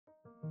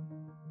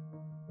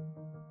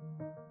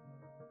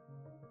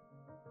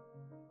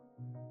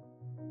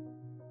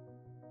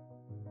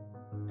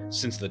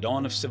Since the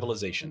dawn of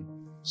civilization,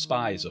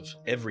 spies of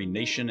every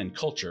nation and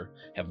culture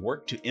have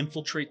worked to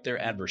infiltrate their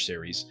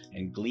adversaries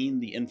and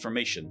glean the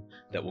information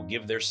that will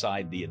give their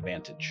side the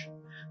advantage.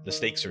 The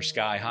stakes are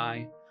sky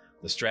high,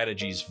 the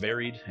strategies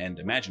varied and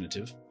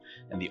imaginative,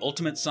 and the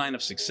ultimate sign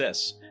of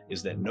success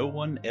is that no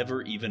one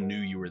ever even knew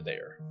you were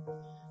there.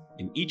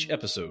 In each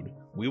episode,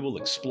 we will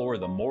explore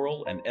the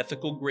moral and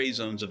ethical gray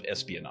zones of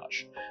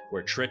espionage,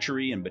 where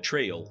treachery and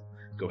betrayal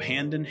go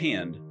hand in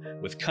hand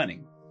with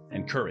cunning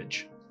and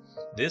courage.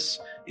 This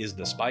is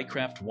the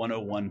Spycraft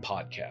 101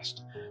 podcast.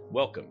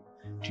 Welcome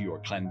to your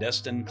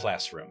clandestine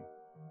classroom.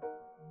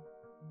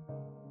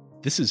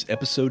 This is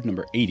episode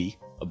number 80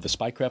 of the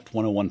Spycraft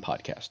 101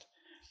 podcast.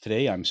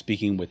 Today I'm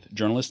speaking with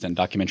journalist and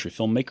documentary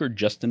filmmaker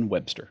Justin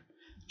Webster.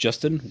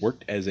 Justin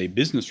worked as a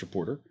business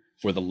reporter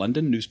for the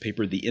London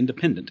newspaper The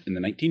Independent in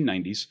the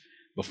 1990s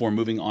before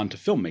moving on to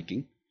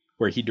filmmaking,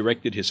 where he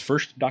directed his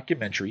first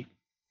documentary,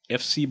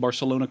 FC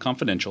Barcelona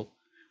Confidential,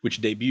 which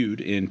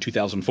debuted in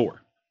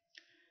 2004.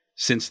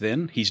 Since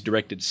then, he's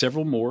directed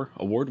several more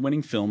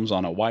award-winning films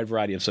on a wide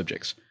variety of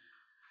subjects.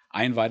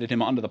 I invited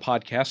him onto the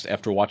podcast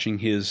after watching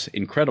his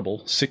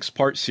incredible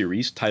 6-part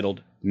series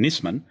titled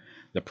Nisman,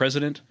 The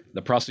President,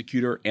 the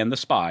Prosecutor, and the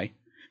Spy,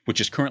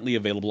 which is currently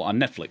available on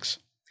Netflix.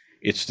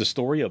 It's the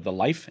story of the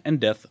life and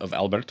death of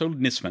Alberto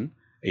Nisman,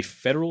 a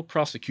federal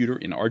prosecutor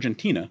in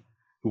Argentina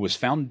who was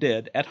found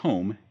dead at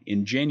home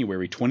in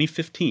January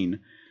 2015,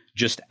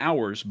 just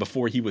hours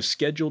before he was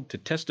scheduled to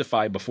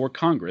testify before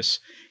Congress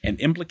and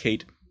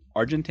implicate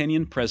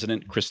Argentinian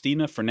President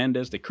Cristina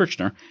Fernández de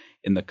Kirchner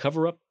in the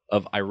cover-up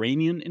of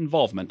Iranian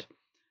involvement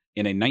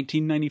in a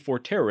 1994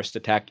 terrorist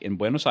attack in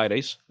Buenos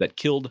Aires that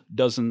killed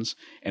dozens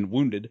and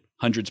wounded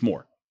hundreds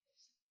more.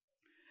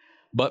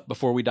 But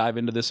before we dive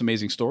into this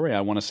amazing story,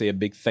 I want to say a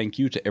big thank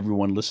you to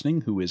everyone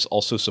listening who is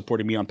also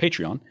supporting me on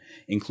Patreon,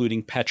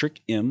 including Patrick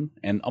M.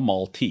 and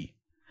Amal T.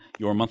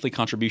 Your monthly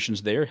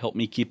contributions there help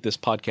me keep this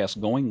podcast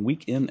going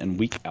week in and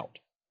week out.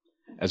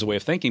 As a way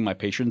of thanking my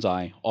patrons,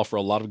 I offer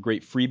a lot of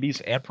great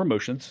freebies and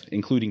promotions,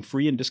 including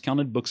free and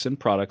discounted books and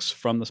products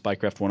from the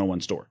Spycraft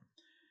 101 store.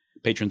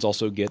 Patrons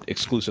also get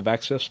exclusive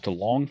access to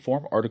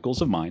long-form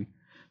articles of mine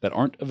that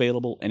aren't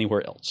available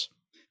anywhere else.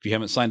 If you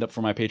haven't signed up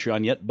for my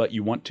Patreon yet, but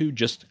you want to,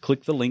 just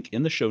click the link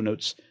in the show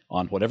notes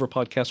on whatever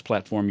podcast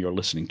platform you're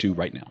listening to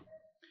right now.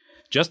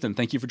 Justin,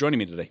 thank you for joining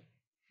me today.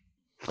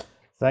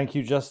 Thank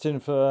you, Justin,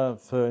 for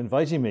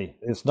inviting me.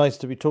 It's nice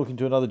to be talking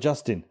to another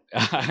Justin.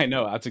 I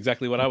know. That's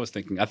exactly what I was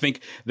thinking. I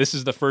think this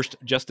is the first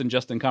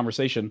Justin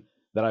conversation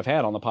that I've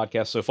had on the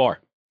podcast so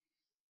far.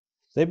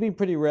 They've been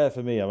pretty rare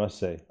for me, I must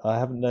say. I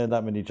haven't known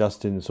that many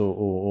Justins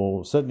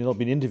or certainly not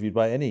been interviewed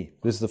by any.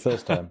 This is the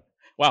first time.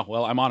 Wow.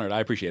 Well, I'm honored. I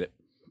appreciate it.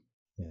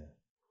 Yeah.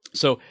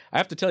 So I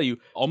have to tell you,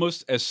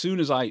 almost as soon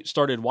as I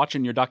started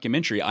watching your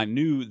documentary, I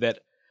knew that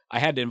I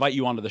had to invite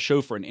you onto the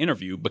show for an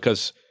interview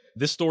because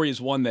this story is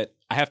one that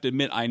I have to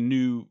admit I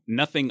knew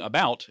nothing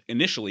about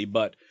initially,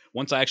 but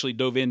once I actually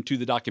dove into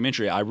the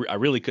documentary, I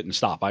really couldn't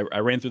stop. I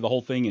ran through the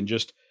whole thing in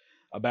just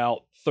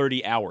about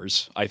 30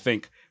 hours, I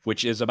think,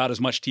 which is about as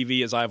much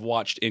TV as I've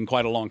watched in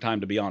quite a long time,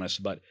 to be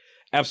honest. But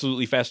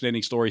absolutely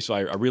fascinating story, so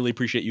I really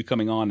appreciate you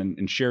coming on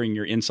and sharing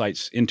your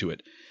insights into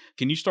it.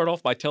 Can you start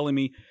off by telling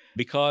me,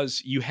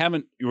 because you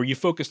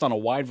focused on a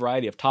wide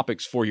variety of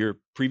topics for your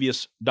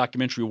previous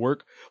documentary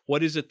work,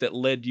 what is it that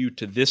led you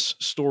to this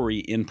story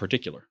in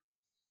particular?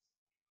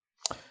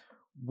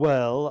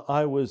 Well,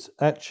 I was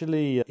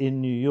actually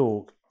in New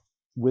York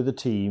with a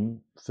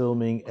team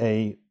filming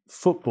a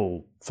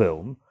football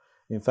film.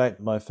 In fact,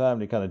 my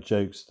family kind of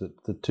jokes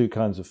that the two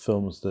kinds of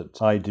films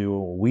that I do,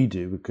 or we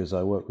do, because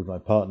I work with my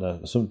partner,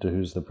 Assumpta,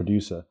 who's the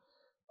producer,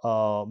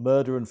 are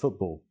murder and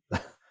football.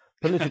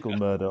 Political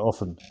murder,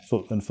 often,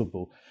 and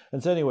football.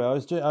 And so anyway, I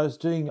was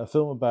doing a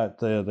film about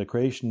the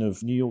creation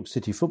of New York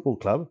City Football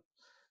Club,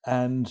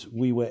 and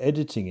we were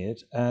editing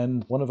it,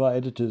 and one of our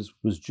editors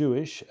was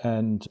Jewish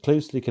and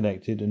closely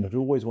connected and had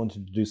always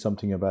wanted to do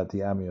something about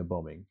the Amir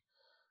bombing.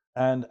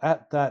 And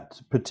at that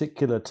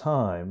particular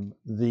time,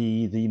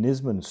 the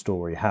Nisman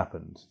story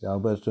happened.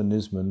 Alberto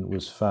Nisman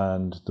was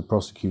found, the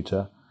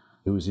prosecutor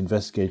who was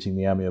investigating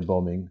the Amir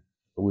bombing,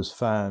 was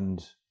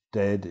found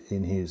dead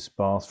in his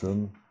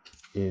bathroom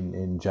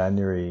in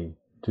January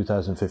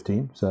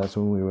 2015. So that's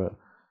when we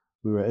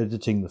were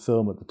editing the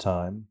film at the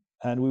time.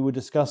 And we were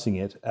discussing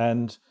it,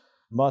 and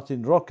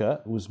Martin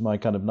Roca was my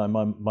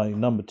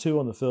number two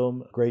on the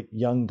film, great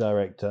young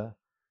director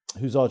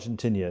who's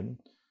Argentinian,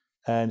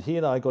 and he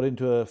and I got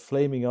into a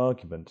flaming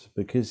argument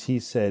because he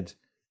said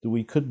that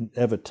we couldn't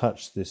ever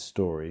touch this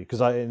story.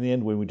 Because in the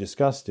end, when we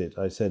discussed it,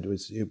 I said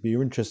it'd be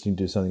interesting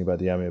to do something about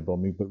the Amir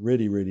bombing, but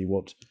really,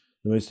 what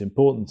the most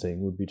important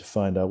thing would be to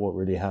find out what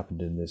really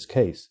happened in this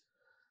case.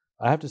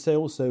 I have to say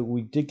also,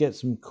 we did get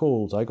some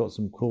calls. I got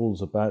some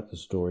calls about the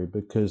story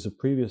because a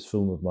previous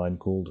film of mine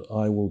called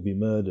I Will Be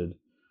Murdered,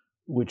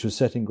 which was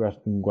set in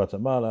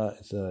Guatemala.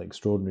 It's an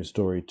extraordinary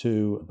story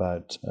too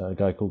about a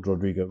guy called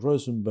Rodrigo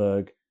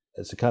Rosenberg.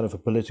 It's a kind of a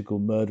political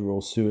murder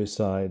or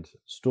suicide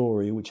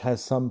story, which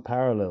has some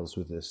parallels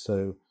with this.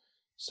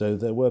 So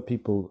there were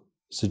people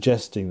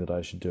suggesting that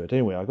I should do it.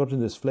 Anyway, I got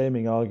in this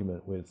flaming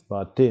argument with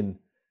Martin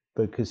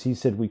because he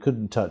said we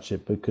couldn't touch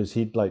it because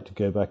he'd like to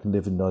go back and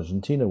live in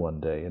Argentina one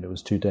day, and it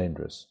was too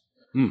dangerous.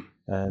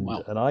 And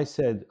Wow. and I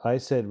said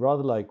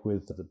rather like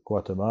with the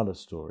Guatemala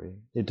story,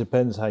 it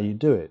depends how you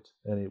do it,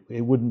 and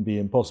it wouldn't be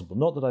impossible.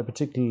 Not that I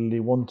particularly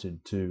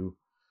wanted to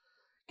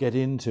get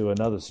into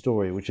another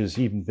story which is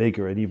even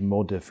bigger and even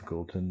more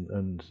difficult,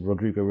 and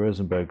Rodrigo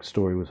Rosenberg's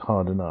story was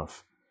hard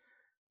enough.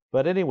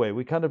 But anyway,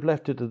 we kind of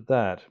left it at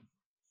that.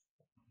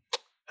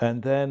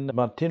 And then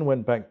Martin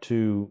went back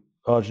to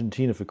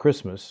Argentina for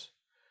Christmas.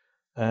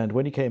 And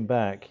when he came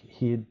back,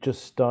 he had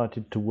just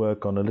started to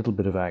work on a little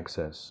bit of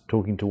Access,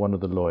 talking to one of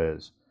the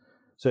lawyers.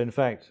 So in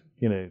fact,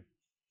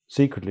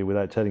 secretly,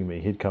 without telling me,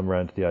 he'd come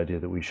around to the idea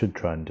that we should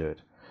try and do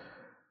it.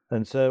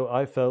 And so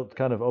I felt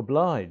kind of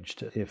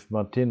obliged if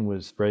Martin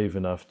was brave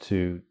enough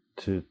to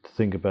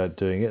think about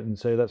doing it. And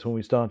so that's when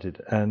we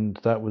started. And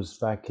that was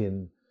back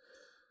in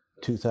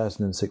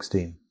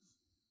 2016.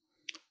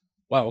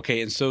 Wow.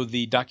 Okay. And so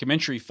the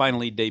documentary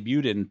finally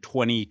debuted in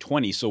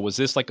 2020. So was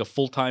this like a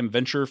full-time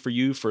venture for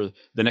you for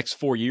the next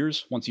 4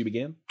 years once you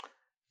began?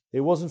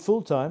 It wasn't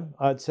full-time.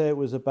 I'd say it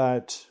was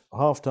about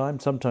half-time,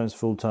 sometimes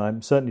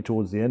full-time. Certainly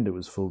towards the end it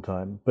was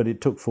full-time, but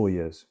it took 4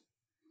 years.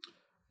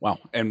 Wow.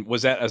 And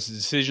was that a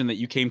decision that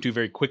you came to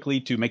very quickly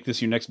to make this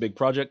your next big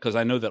project? Because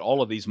I know that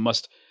all of these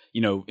must,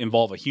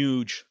 involve a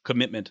huge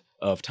commitment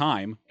of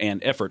time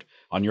and effort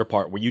on your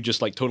part. Were you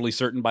just like totally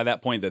certain by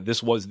that point that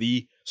this was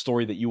the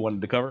story that you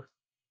wanted to cover?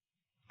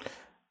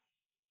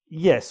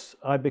 Yes,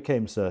 I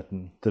became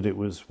certain that it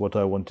was what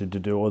I wanted to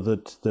do, or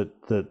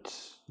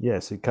that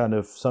yes, it kind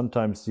of,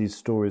 sometimes these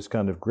stories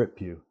kind of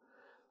grip you.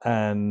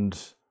 And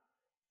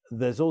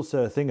there's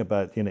also a thing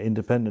about,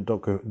 independent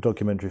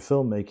documentary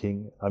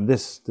filmmaking.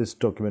 This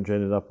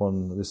documentary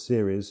this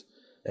series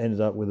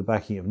ended up with the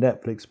backing of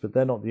Netflix, but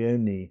they're not the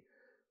only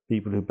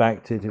people who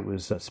backed it. It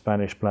was a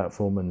Spanish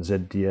platform and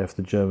ZDF,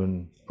 the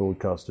German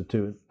broadcaster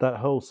too. That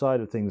whole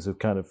side of things of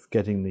kind of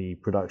getting the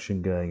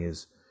production going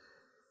is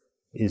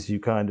you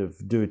kind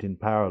of do it in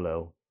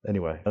parallel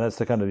anyway. And that's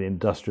the kind of the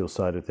industrial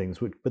side of things,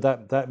 but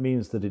that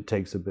means that it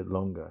takes a bit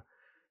longer.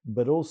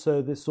 But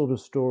also this sort of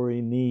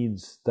story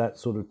needs that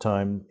sort of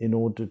time in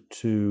order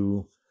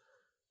to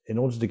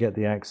get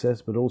the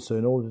access, but also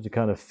in order to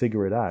kind of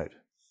figure it out.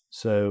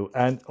 So,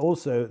 and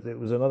also there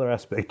was another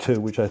aspect too,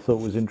 which I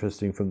thought was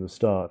interesting from the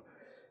start,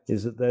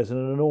 is that there's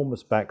an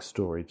enormous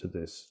backstory to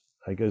this.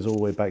 It goes all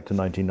the way back to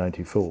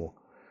 1994.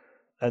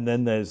 And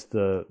then there's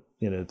the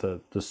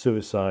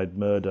suicide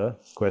murder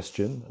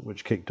question,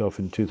 which kicked off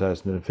in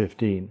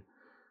 2015.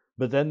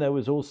 But then there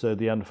was also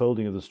the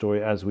unfolding of the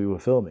story as we were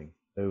filming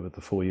over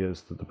the 4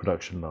 years that the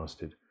production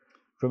lasted.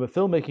 From a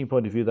filmmaking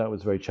point of view, that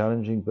was very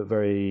challenging, but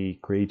very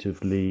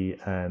creatively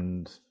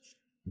and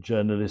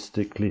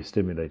journalistically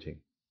stimulating.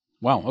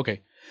 Wow.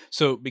 Okay.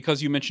 So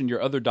because you mentioned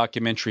your other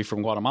documentary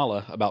from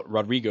Guatemala about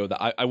Rodrigo,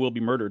 that I Will Be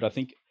Murdered, I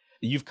think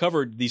you've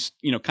covered these,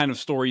 kind of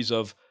stories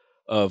of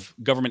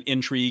government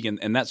intrigue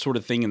and that sort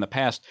of thing in the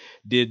past.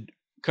 Did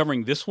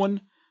covering this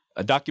one,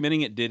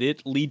 documenting it, did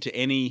it lead to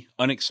any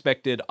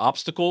unexpected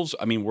obstacles?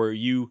 I mean,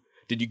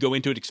 did you go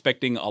into it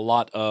expecting a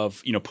lot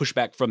of,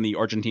 pushback from the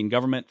Argentine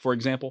government, for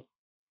example?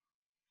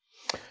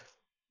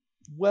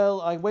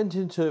 Well, I went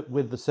into it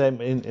with the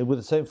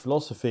same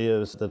philosophy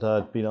as that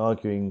I'd been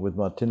arguing with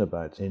Martin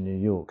about in New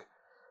York,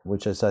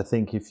 which is, I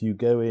think, if you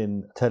go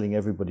in telling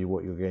everybody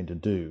what you're going to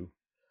do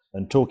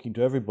and talking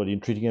to everybody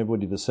and treating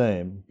everybody the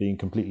same, being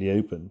completely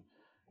open,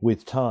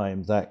 with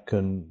time that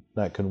can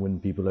win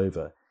people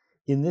over.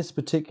 In this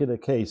particular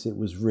case, it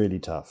was really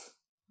tough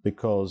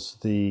because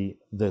the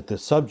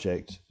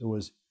subject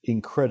was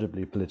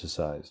incredibly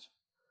politicized.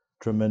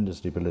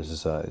 Tremendously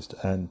politicized,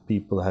 and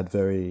people had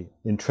very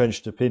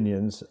entrenched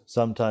opinions,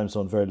 sometimes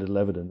on very little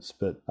evidence.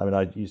 But I mean,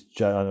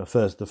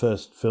 the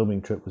first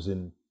filming trip was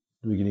in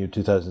the beginning of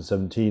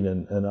 2017,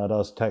 and I'd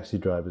asked taxi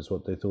drivers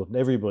what they thought, and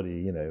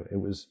everybody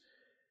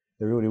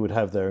would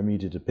have their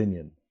immediate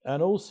opinion.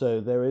 And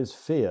also there is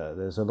fear.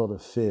 There's a lot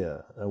of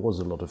fear. There was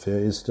a lot of fear.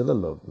 Is still a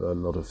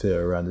lot of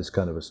fear around this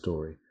kind of a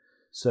story.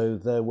 So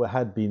there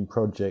had been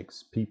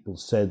projects. People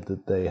said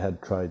that they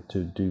had tried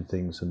to do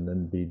things and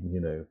then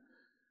been,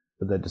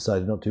 but they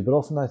decided not to. But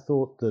often I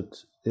thought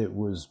that it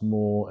was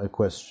more a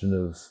question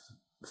of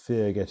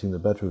fear getting the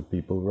better of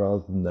people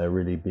rather than there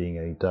really being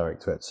a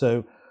direct threat.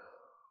 So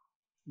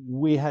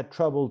we had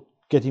trouble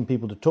getting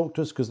people to talk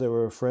to us because they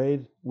were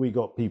afraid. We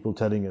got people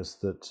telling us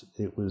that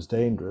it was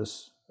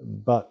dangerous,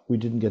 but we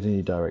didn't get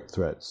any direct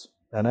threats.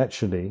 And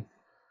actually,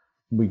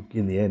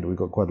 in the end, we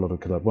got quite a lot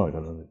of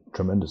a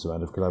tremendous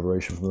amount of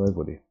collaboration from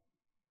everybody.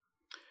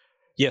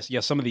 Yes,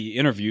 some of the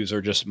interviews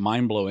are just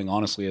mind-blowing,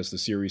 honestly, as the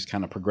series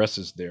kind of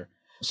progresses there.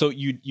 So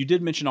you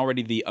did mention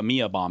already the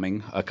AMIA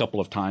bombing a couple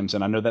of times,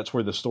 and I know that's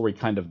where the story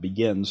kind of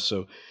begins.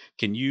 So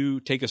can you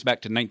take us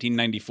back to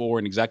 1994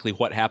 and exactly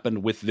what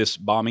happened with this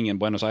bombing in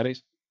Buenos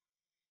Aires?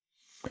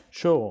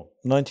 Sure.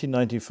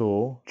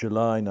 1994,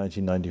 July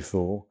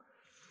 1994,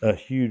 a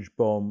huge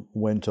bomb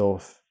went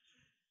off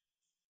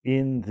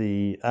in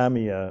the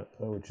AMIA,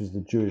 which is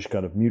the Jewish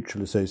kind of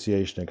mutual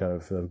association, a kind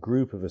of a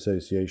group of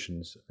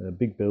associations, in a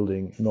big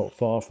building not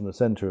far from the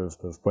center of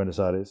Buenos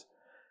Aires,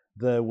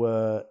 there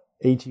were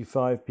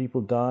 85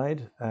 people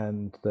died,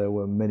 and there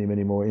were many,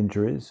 many more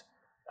injuries.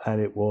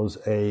 And it was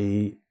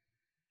a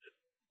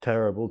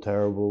terrible,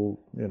 terrible,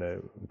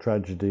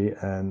 tragedy.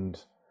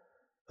 And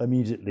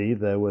immediately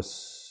there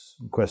was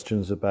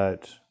questions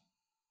about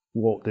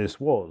what this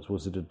was.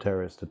 Was it a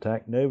terrorist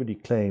attack? Nobody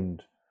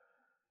claimed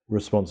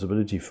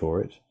responsibility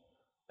for it.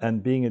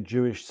 And being a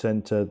Jewish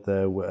center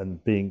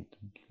and being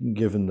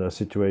given the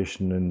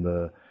situation in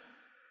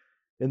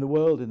the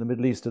world, in the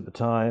Middle East at the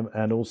time,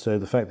 and also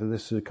the fact that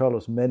this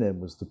Carlos Menem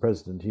was the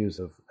president. He was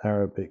of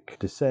Arabic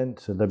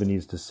descent,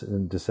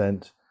 Lebanese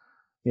descent.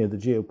 The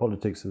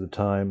geopolitics of the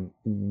time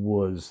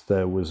was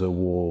there was a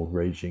war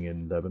raging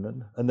in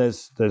Lebanon, and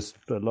there's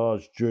a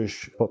large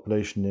Jewish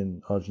population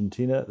in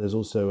Argentina. There's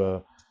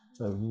also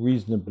a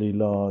reasonably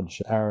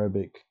large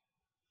Arabic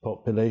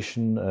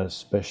population,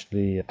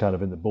 especially kind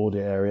of in the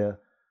border area.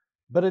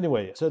 But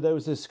anyway, so there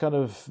was this kind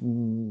of,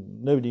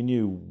 nobody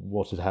knew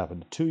what had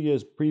happened. 2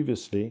 years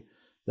previously,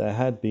 there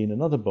had been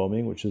another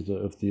bombing, which is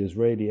of the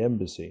Israeli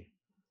embassy,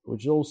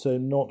 which had also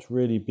not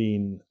really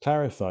been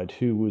clarified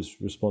who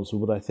was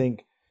responsible. But I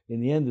think in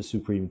the end, the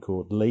Supreme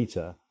Court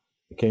later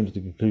came to the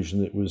conclusion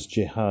that it was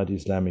Jihad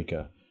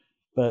Islamica.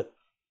 But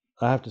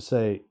I have to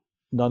say,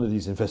 none of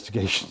these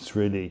investigations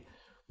really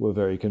were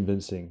very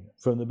convincing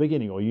from the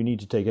beginning, or you need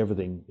to take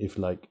everything, if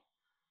you like,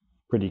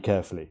 pretty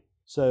carefully.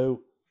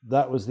 So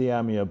that was the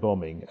AMIA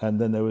bombing, and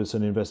then there was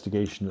an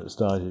investigation that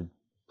started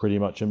pretty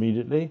much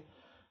immediately,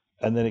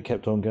 and then it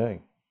kept on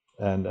going,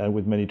 and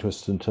with many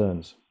twists and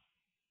turns.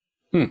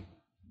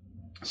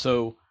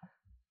 So,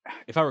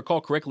 if I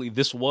recall correctly,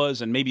 this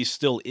was, and maybe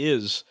still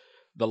is,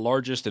 the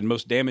largest and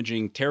most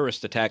damaging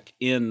terrorist attack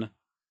in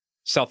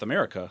South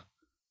America,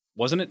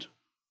 wasn't it?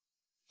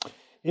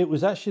 It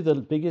was actually the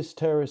biggest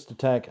terrorist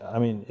attack. I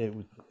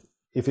mean,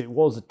 if it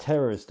was a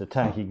terrorist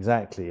attack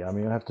exactly, I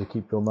mean, you have to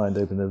keep your mind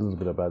open a little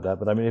bit about that.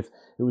 But I mean, if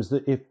it was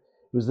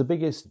the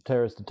biggest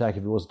terrorist attack,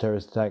 if it was a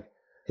terrorist attack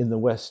in the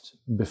West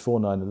before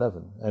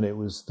 9/11, and it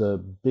was the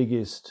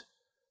biggest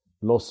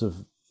loss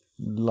of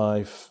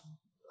life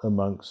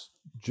amongst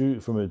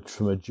from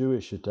a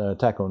Jewish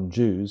attack on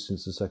Jews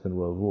since the Second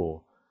World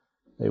War.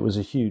 It was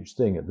a huge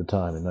thing at the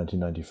time in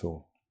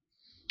 1994.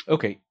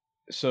 Okay,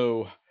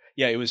 so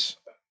yeah, it was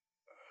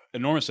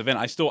enormous event.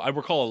 I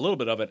recall a little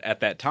bit of it at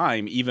that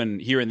time, even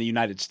here in the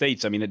United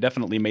States. I mean, it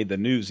definitely made the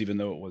news, even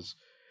though it was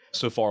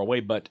so far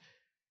away. But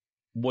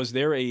was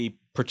there a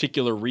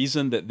particular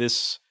reason that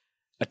this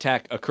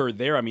attack occurred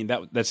there? I mean,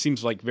 that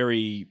seems like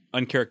very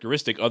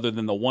uncharacteristic, other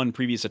than the one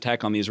previous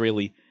attack on the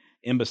Israeli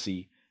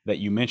embassy that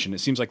you mentioned. It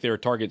seems like there are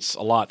targets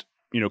a lot,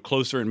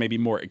 closer and maybe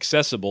more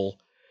accessible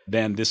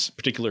than this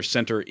particular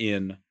center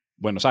in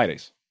Buenos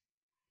Aires.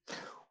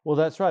 Well,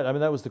 that's right. I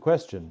mean, that was the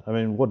question. I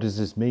mean, what does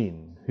this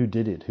mean? Who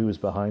did it? Who was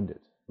behind it?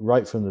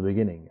 Right from the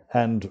beginning.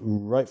 And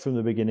right from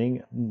the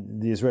beginning,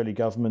 the Israeli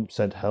government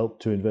sent help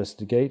to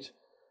investigate,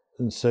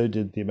 and so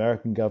did the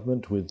American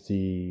government with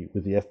the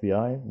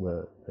FBI,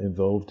 were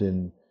involved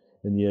in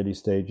the early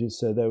stages.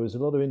 So there was a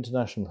lot of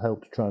international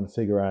help to try and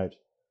figure out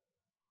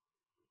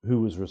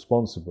who was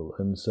responsible.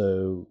 And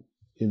so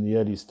in the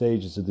early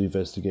stages of the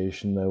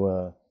investigation, there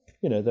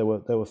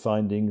were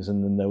findings,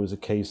 and then there was a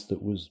case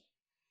that was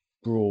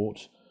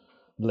brought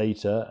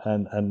later,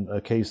 and a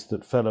case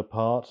that fell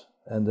apart,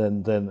 and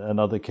then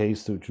another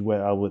case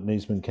where Albert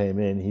Niesman came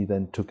in. He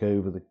then took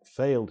over the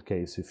failed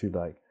case, if you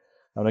like.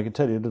 And I can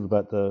tell you a little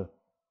about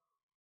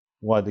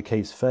why the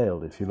case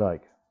failed, if you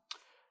like.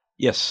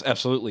 Yes,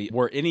 absolutely.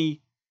 Were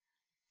any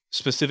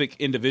specific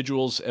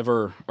individuals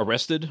ever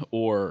arrested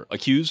or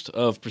accused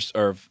of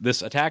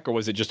this attack, or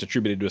was it just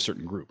attributed to a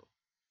certain group?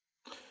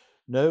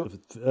 No,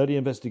 early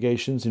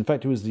investigations. In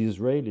fact, it was the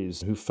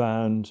Israelis who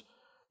found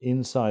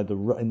inside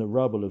in the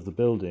rubble of the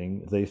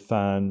building, they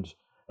found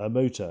a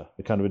motor,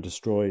 a kind of a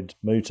destroyed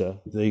motor.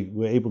 They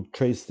were able to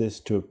trace this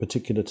to a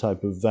particular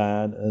type of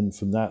van, and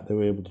from that they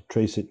were able to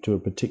trace it to a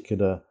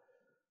particular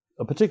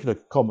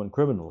common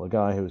criminal, a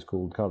guy who was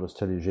called Carlos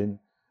Telegin,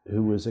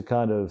 who was a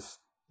kind of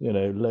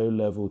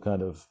low-level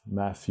kind of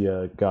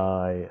mafia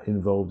guy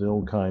involved in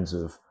all kinds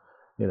of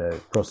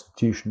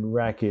prostitution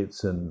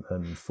rackets and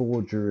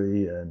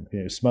forgery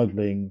and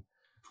smuggling,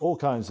 all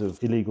kinds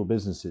of illegal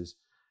businesses.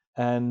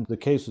 And the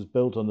case was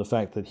built on the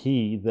fact that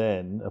he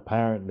then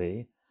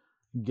apparently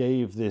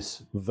gave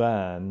this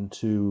van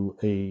to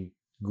a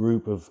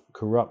group of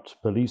corrupt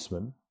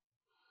policemen.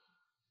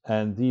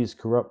 And these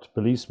corrupt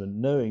policemen,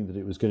 knowing that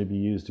it was going to be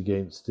used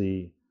against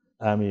the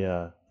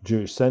AMIA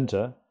Jewish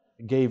Center,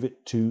 gave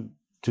it to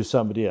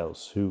somebody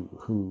else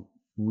who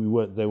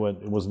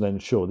it wasn't then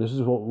sure. This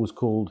is what was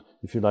called,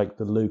 if you like,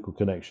 the local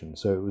connection.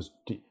 So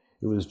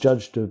it was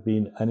judged to have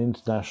been an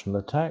international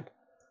attack,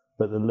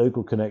 but the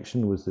local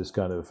connection was this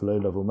kind of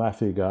low-level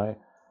mafia guy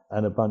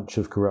and a bunch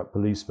of corrupt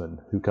policemen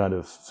who kind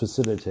of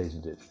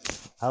facilitated it.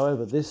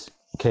 However, this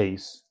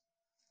case,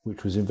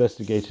 which was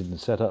investigated and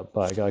set up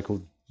by a guy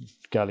called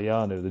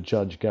Galliano, the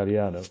judge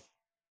Galliano,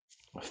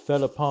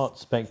 fell apart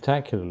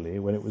spectacularly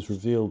when it was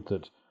revealed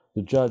that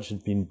the judge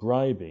had been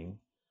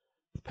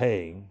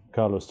paying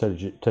Carlos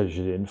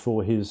Tellerin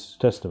for his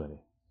testimony.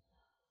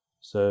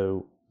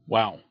 So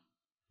Wow.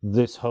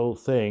 this whole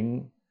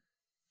thing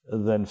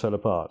then fell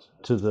apart,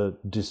 to the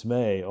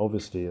dismay,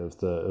 obviously, of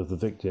the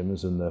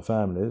victims and their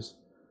families,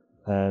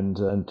 and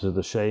to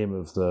the shame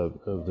of the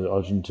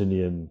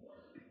Argentinian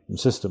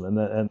system.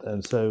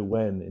 And so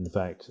when, in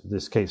fact,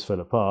 this case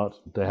fell apart,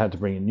 they had to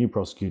bring in new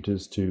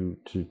prosecutors to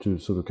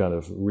sort of kind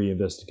of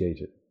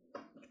reinvestigate it.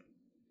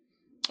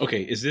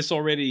 Okay, is this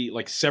already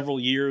like several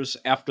years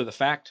after the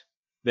fact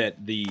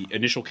that the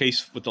initial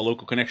case with the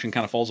local connection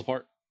kind of falls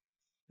apart?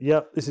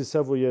 Yeah, this is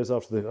several years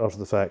after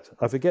the fact.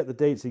 I forget the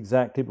dates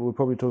exactly, but we're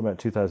probably talking about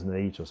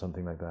 2008 or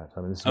something like that. I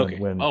mean, this is Okay.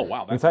 when Oh,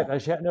 wow. in fact,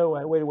 actually, no,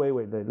 wait.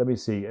 Let me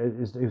see. It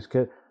was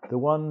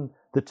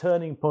the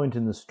turning point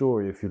in the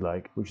story, if you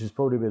like, which is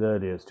probably a bit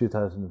earlier. It's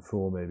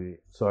 2004, maybe.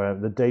 Sorry,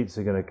 the dates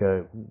are going to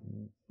go.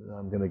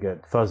 I'm going to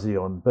get fuzzy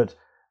on, but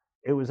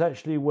it was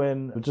actually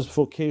when just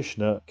before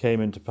Kirchner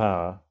came into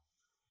power.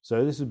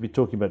 So this would be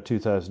talking about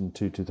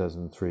 2002,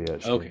 2003,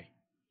 actually. Okay.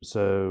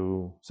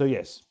 So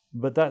yes.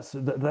 But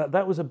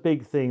that was a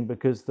big thing,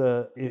 because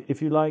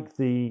if you like,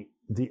 the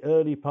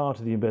early part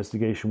of the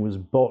investigation was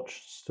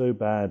botched so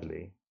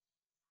badly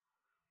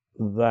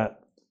that,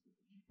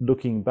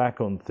 looking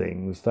back on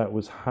things, that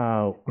was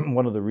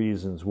one of the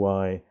reasons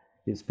why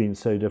it's been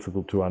so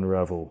difficult to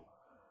unravel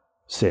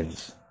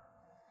since.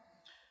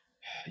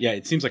 Yeah,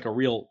 it seems like a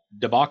real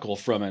debacle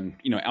from an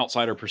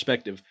outsider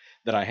perspective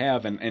that I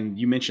have, and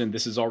you mentioned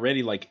this is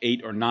already like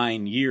 8 or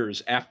 9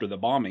 years after the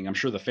bombing. I'm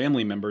sure the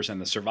family members and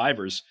the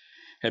survivors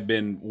had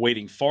been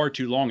waiting far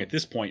too long at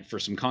this point for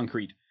some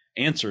concrete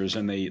answers,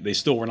 and they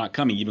still were not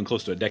coming even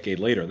close to a decade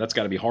later. That's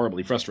got to be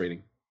horribly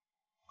frustrating.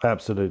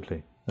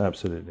 Absolutely.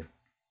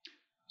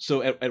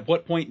 So at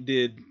what point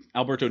did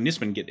Alberto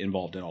Nisman get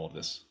involved in all of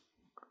this?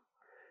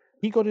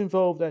 He got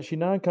involved, actually,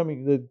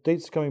 the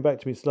dates are coming back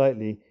to me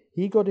slightly.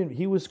 He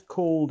was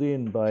called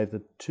in by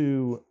the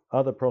two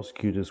other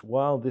prosecutors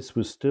while this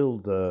was still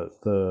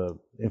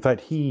in fact,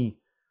 he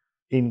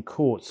in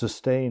court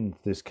sustained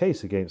this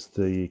case against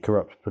the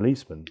corrupt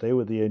policemen. They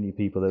were the only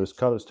people. There was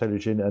Carlos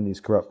Tellerin and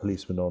these corrupt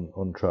policemen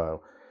on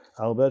trial.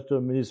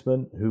 Alberto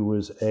Nisman, who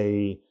was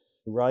a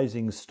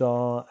rising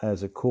star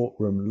as a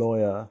courtroom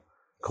lawyer,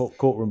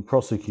 courtroom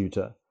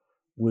prosecutor,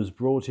 was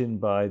brought in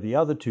by the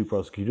other two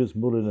prosecutors,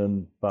 Mullin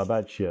and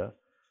Barbaccia,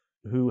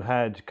 who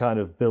had kind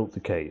of built the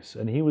case.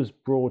 And he was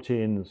brought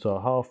in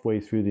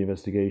halfway through the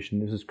investigation.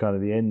 This is kind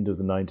of the end of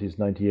the 90s,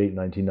 98,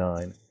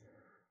 99.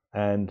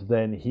 And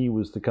then he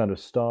was the kind of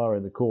star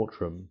in the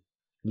courtroom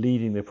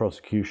leading the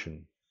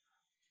prosecution.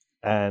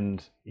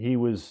 And he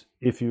was,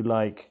 if you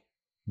like,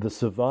 the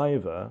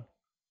survivor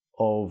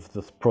of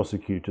the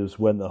prosecutors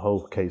when the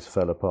whole case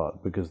fell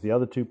apart, because the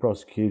other two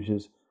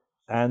prosecutors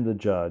and the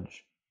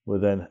judge were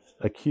then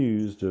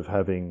accused of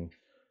having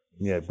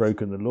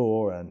broken the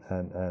law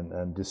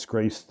and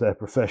disgraced their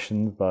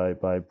profession by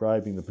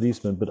bribing the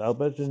policemen. But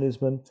Alberto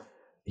Nisman,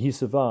 he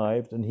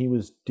survived, and he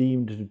was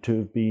deemed to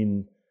have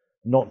been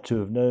not to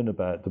have known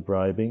about the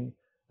bribing,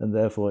 and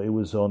therefore it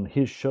was on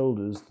his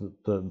shoulders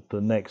that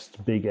the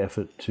next big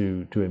effort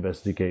to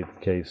investigate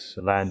the case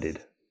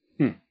landed.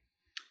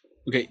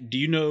 Okay, do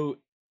you know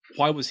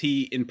why was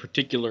he in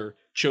particular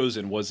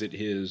chosen? Was it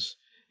his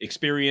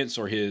experience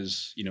or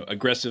his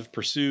aggressive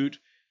pursuit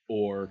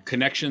or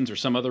connections or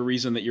some other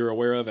reason that you're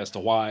aware of as to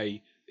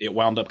why it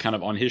wound up kind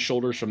of on his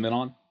shoulders from then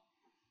on?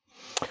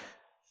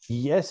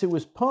 Yes, it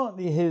was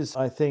partly his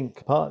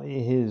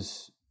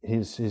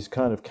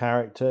kind of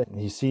character.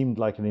 He seemed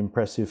like an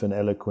impressive and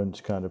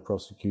eloquent kind of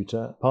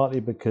prosecutor,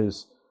 partly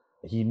because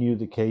he knew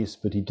the case,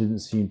 but he didn't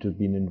seem to have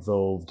been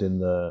involved in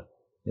the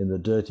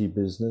dirty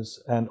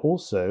business. And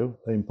also,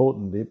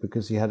 importantly,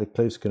 because he had a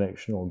close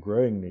connection, or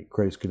growingly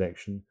close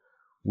connection,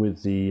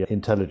 with the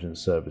intelligence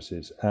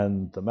services.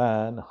 And the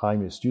man,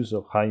 Jaime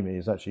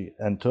is actually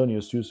Antonio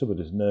Estiuso, but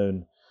is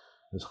known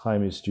as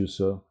Jaime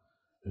Estiuso,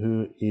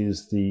 who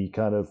is the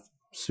kind of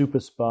super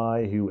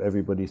spy who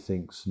everybody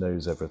thinks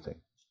knows everything.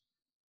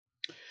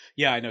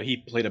 Yeah, I know he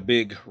played a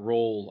big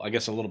role, I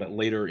guess, a little bit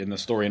later in the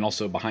story, and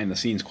also behind the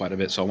scenes quite a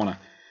bit. So I want to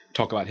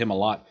talk about him a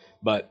lot.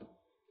 But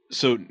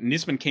so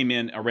Nisman came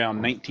in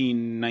around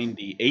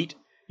 1998,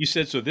 you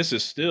said. So this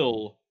is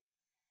still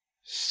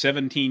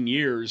 18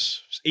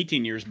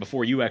 years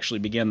before you actually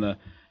began the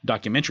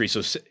documentary.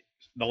 So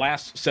the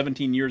last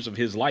 17 years of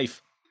his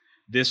life,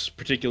 this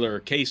particular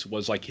case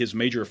was like his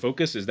major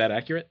focus. Is that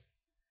accurate?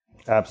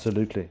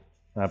 Absolutely.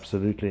 And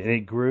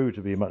it grew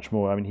to be much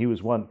more. I mean, he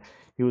was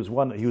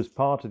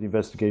part of the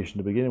investigation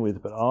to begin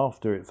with, but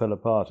after it fell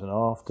apart, and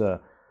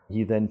after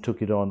he then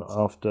took it on,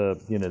 after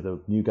the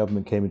new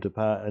government came into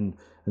power, and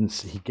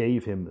he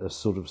gave him a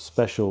sort of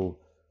special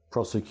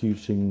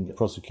prosecution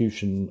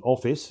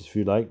office, if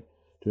you like,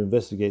 to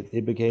investigate.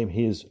 It became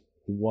his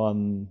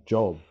one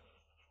job.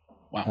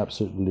 Wow.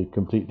 Absolutely,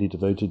 completely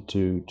devoted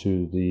to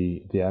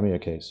the Amir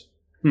case.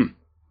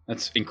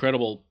 That's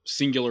incredible,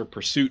 singular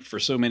pursuit for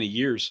so many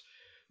years.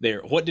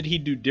 there. What did he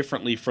do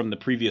differently from the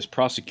previous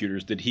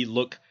prosecutors? Did he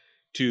look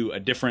to a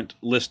different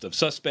list of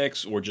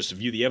suspects or just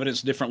view the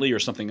evidence differently or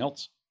something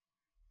else?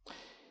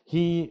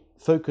 He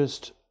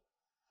focused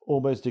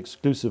almost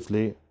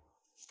exclusively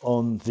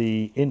on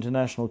the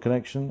international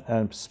connection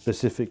and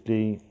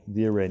specifically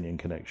the Iranian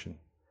connection.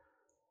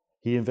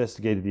 He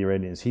investigated the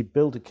Iranians. He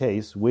built a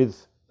case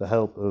with the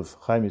help of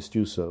Jaime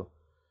Stiuso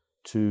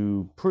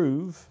to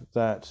prove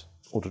that,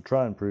 or to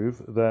try and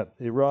prove, that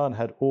Iran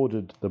had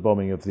ordered the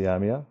bombing of the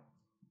Amia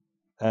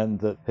and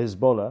that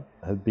Hezbollah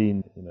had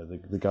been,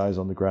 the guys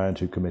on the ground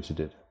who committed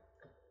it.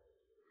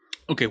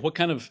 Okay, what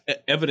kind of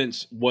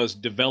evidence was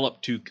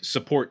developed to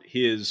support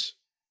his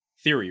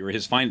theory or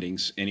his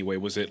findings anyway?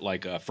 Was it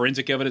like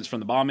forensic evidence from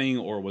the bombing,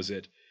 or was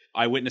it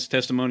eyewitness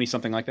testimony,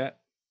 something like that?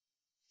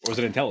 Or was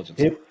it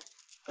intelligence?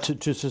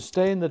 To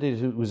sustain that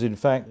it was in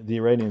fact the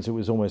Iranians, it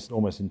was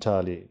almost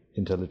entirely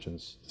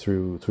intelligence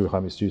through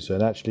Jaime Stiuso,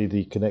 and actually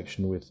the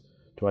connection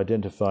to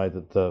identify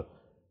that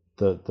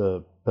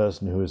the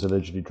person who was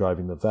allegedly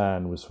driving the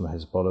van was from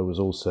Hezbollah was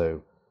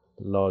also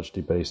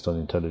largely based on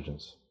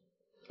intelligence.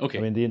 Okay.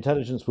 I mean, the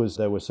intelligence was,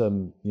 there were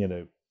some,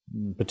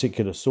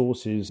 particular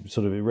sources,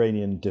 sort of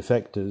Iranian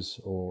defectors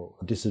or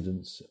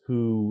dissidents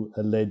who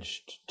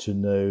alleged to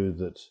know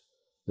that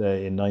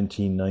they in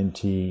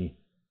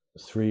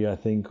 1993, I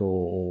think,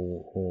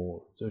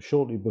 or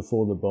shortly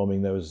before the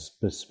bombing, there was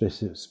a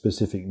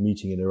specific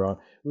meeting in Iran.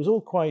 It was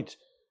all quite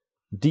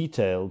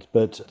detailed,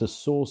 but the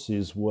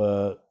sources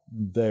were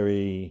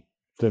very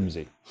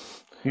flimsy,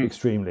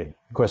 extremely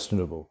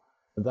questionable.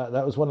 And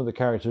that was one of the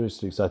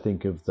characteristics, I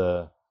think, of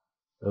the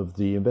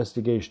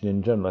investigation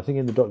in general. I think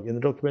in the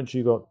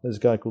documentary there's a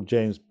guy called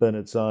James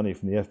Bernazzani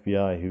from the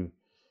FBI who,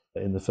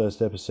 in the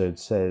first episode,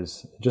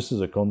 says, just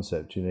as a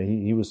concept,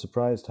 he was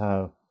surprised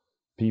how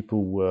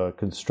people were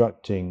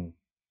constructing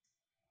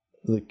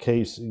the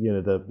case,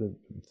 the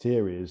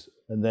theories,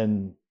 and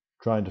then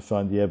trying to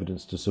find the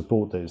evidence to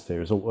support those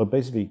theories, or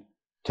basically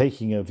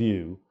taking a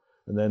view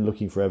and then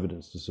looking for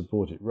evidence to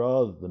support it,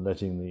 rather than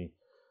letting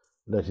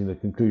the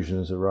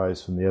conclusions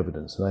arise from the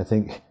evidence. And I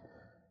think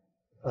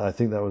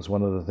that was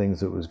one of the things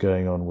that was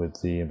going on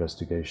with the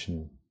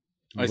investigation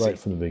right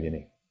from the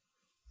beginning.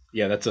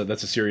 Yeah, that's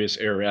a serious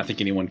error. I think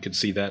anyone could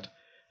see that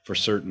for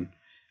certain.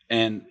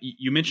 And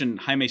you mentioned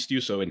Jaime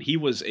Stiuso, and he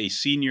was a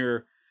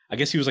senior, I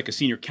guess he was like a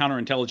senior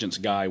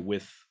counterintelligence guy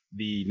with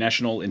the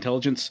National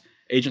Intelligence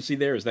Agency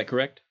there. Is that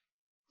correct?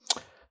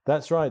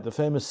 That's right. The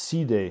famous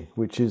CIDE,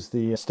 which is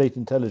the state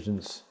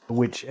intelligence,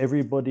 which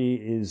everybody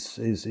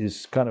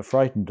is kind of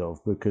frightened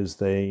of because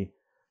they've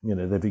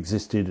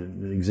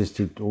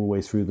existed all the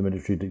way through the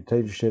military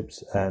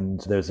dictatorships, and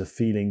there's a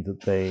feeling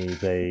that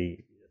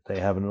they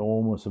have an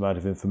enormous amount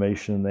of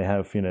information, and they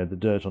have the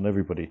dirt on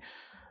everybody.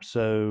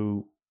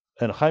 So,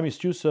 and Jaime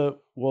Stiuso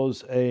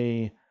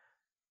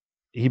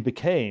he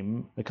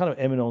became a kind of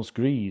eminence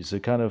grise, a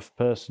kind of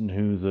person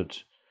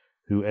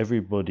who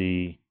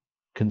everybody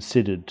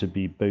considered to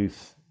be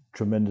both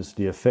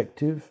tremendously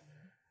effective,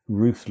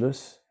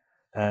 ruthless,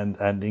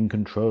 and in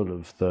control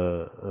of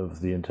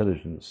the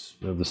intelligence,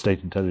 of the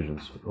state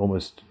intelligence,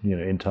 almost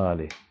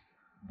entirely.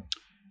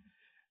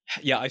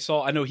 Yeah,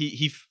 I know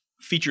he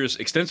features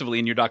extensively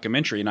in your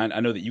documentary, and I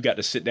know that you got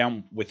to sit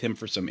down with him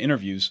for some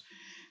interviews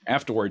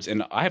afterwards.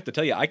 And I have to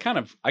tell you, I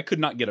could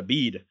not get a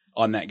bead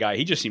on that guy.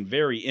 He just seemed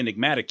very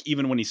enigmatic,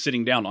 even when he's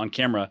sitting down on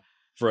camera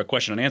for a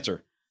question and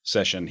answer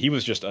session. He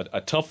was just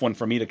a tough one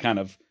for me to kind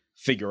of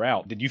figure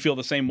out. Did you feel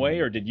the same way,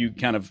 or did you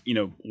kind of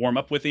warm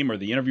up with him, or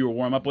the interviewer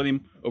warm up with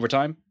him over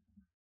time?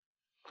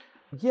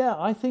 Yeah,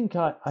 I think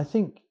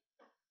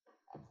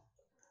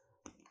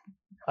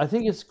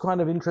it's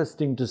kind of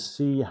interesting to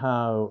see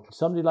how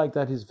somebody like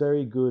that is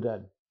very good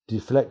at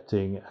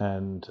deflecting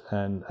and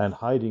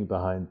hiding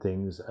behind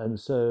things. And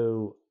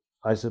so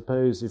I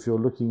suppose if you're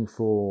looking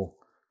to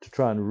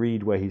try and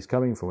read where he's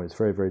coming from, it's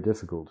very, very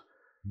difficult.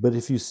 But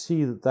if you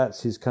see that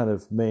that's his kind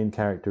of main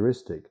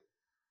characteristic,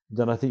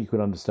 then I think you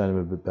could understand him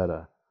a bit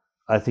better.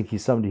 I think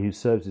he's somebody who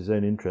serves his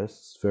own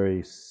interests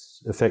very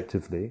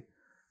effectively,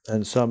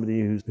 and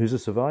somebody who's a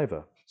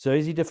survivor. So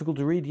is he difficult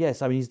to read?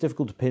 Yes. I mean, he's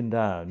difficult to pin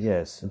down.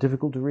 Yes. And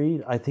difficult to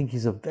read? I think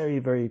he's a very,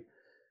 very,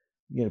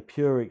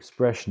 pure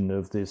expression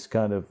of this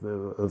kind of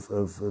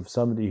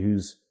somebody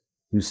who's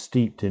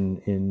steeped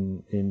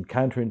in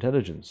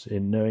counterintelligence,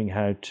 in knowing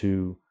how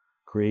to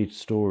create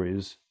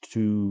stories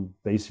to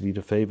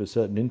favor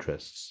certain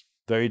interests.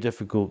 Very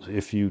difficult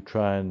if you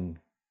try and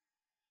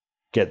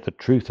get the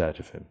truth out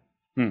of him.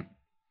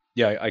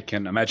 Yeah, I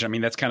can imagine. I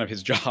mean, that's kind of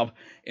his job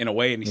in a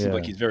way, and he seems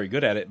like he's very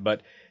good at it.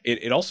 But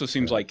it also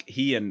seems like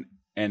he and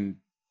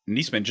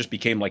Niesman just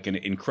became like an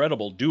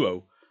incredible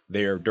duo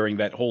there during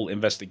that whole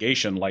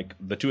investigation. Like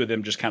the two of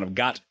them just kind of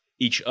got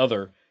each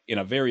other in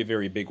a very,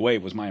 very big way,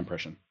 was my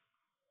impression.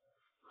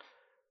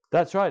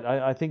 That's right.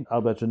 I think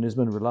Alberto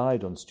Niesman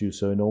relied on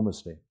Stiuso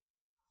enormously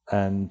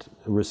and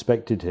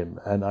respected him.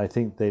 And I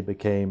think they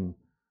became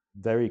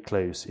very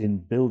close in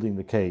building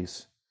the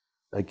case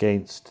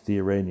against the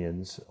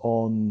Iranians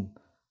on,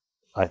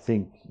 I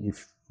think,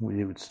 if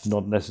it's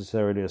not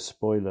necessarily a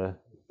spoiler,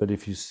 But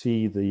if you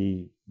see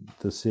the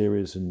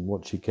series and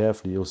watch it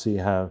carefully, you'll see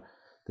how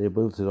they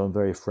built it on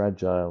very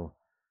fragile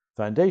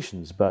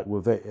foundations, but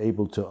were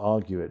able to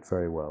argue it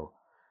very well.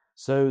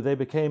 So they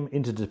became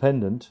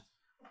interdependent,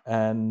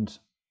 and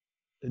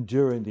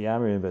during the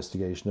Amery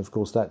investigation, of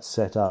course, that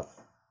set up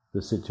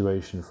the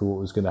situation for what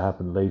was going to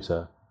happen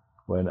later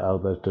when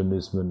Alberto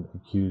Nisman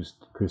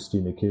accused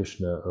Christina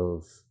Kirchner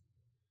of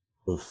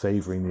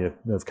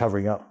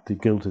covering up the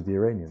guilt of the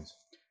Iranians.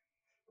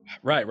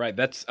 Right.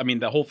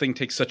 The whole thing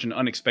takes such an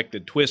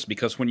unexpected twist,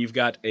 because when you've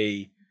got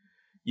a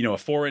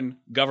foreign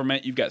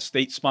government, you've got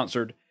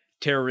state-sponsored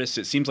terrorists,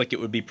 it seems like it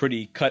would be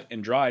pretty cut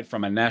and dried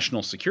from a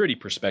national security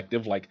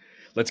perspective, like,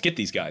 let's get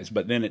these guys.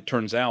 But then it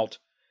turns out,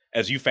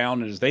 as you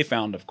found and as they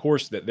found, of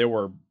course, that there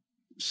were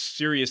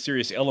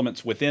serious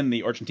elements within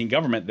the Argentine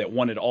government that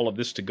wanted all of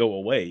this to go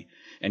away.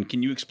 And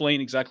can you explain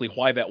exactly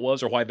why that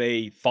was, or why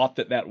they thought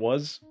that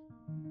was?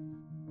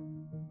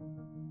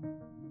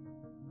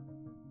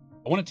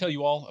 I want to tell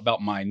you all about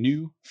my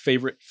new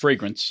favorite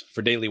fragrance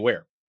for daily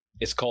wear.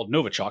 It's called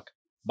Novichok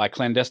by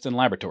Clandestine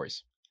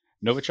Laboratories.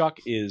 Novichok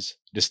is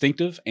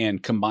distinctive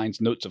and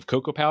combines notes of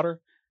cocoa powder,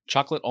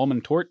 chocolate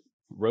almond tort,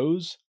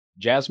 rose,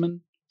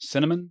 jasmine,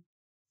 cinnamon,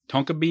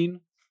 tonka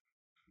bean,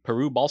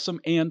 Peru balsam,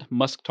 and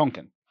musk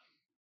tonkin.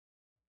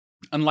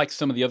 Unlike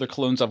some of the other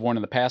colognes I've worn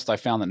in the past, I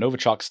found that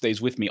Novichok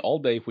stays with me all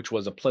day, which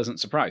was a pleasant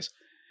surprise.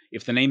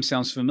 If the name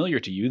sounds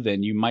familiar to you,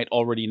 then you might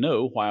already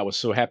know why I was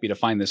so happy to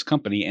find this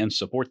company and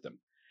support them.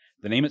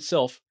 The name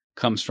itself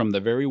comes from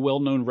the very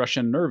well-known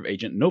Russian nerve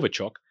agent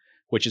Novichok,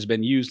 which has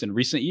been used in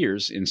recent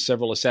years in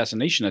several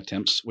assassination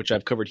attempts, which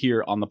I've covered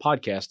here on the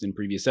podcast in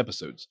previous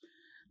episodes.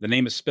 The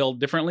name is spelled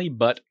differently,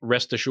 but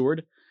rest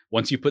assured,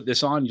 once you put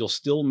this on, you'll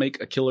still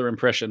make a killer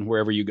impression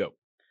wherever you go.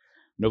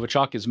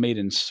 Novichok is made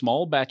in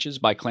small batches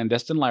by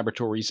Clandestine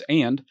Laboratories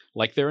and,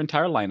 like their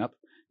entire lineup,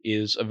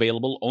 is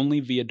available only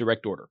via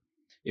direct order.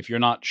 If you're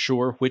not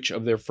sure which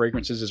of their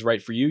fragrances is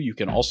right for you, you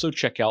can also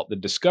check out the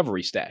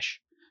Discovery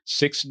Stash.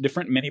 6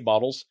 different mini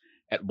bottles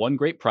at one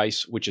great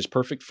price, which is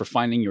perfect for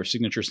finding your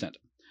signature scent.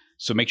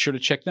 So make sure to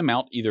check them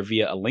out either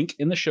via a link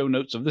in the show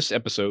notes of this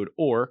episode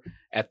or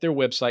at their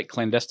website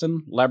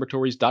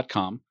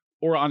clandestinelaboratories.com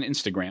or on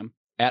Instagram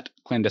at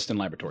Clandestine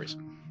Laboratories.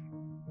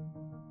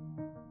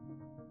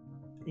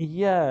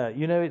 Yeah,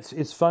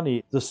 it's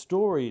funny. The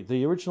story,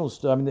 the original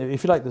story,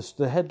 if you like,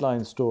 the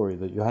headline story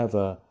that you have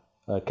a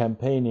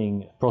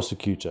campaigning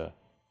prosecutor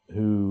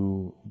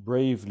who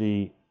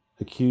bravely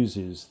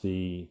accuses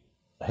the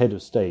head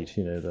of state,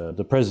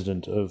 the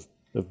president of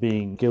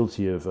being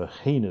guilty of a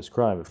heinous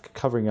crime, of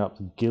covering up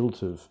the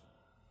guilt of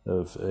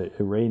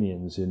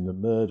Iranians in the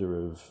murder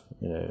of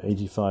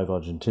 85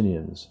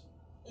 Argentinians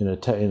in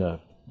a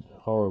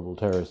horrible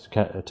terrorist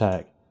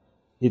attack.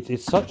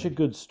 It's such a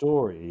good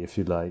story, if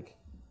you like,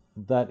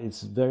 that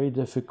it's very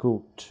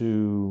difficult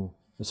to.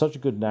 It's such a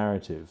good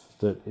narrative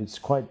that it's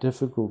quite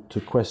difficult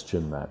to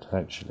question that,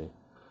 actually.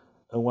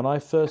 And when I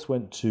first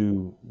went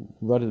to,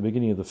 right at the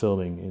beginning of the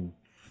filming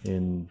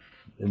in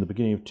the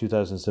beginning of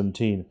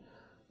 2017,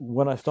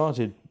 when I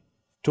started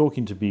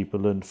talking to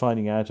people and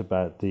finding out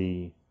about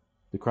the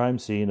crime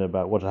scene,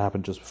 about what had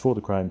happened just before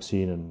the crime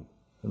scene and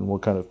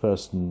what kind of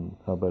person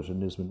Alberto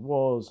Nisman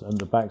was and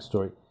the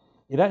backstory,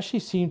 it actually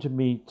seemed to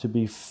me to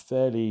be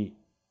fairly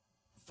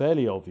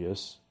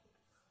obvious.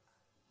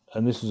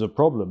 And this was a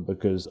problem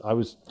because I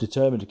was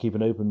determined to keep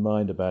an open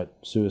mind about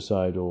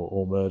suicide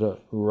or murder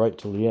right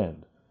till the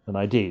end. And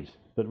I did.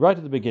 But right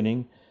at the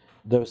beginning,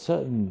 there were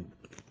certain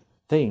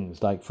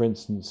things, like, for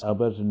instance,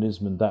 Alberto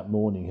Nisman that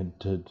morning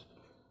had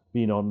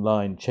been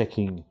online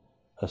checking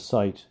a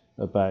site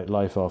about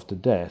life after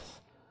death.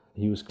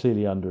 He was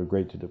clearly under a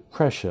great deal of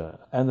pressure.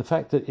 And the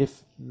fact that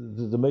if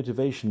the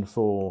motivation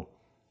for...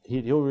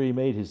 He'd already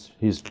made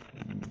his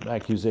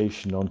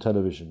accusation on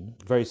television,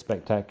 very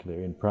spectacular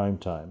in prime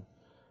time,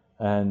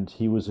 and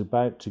he was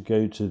about to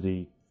go to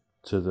the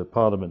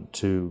Parliament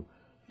to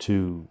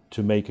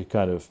make a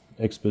kind of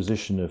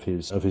exposition of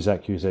his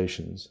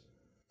accusations.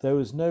 There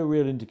was no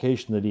real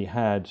indication that he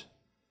had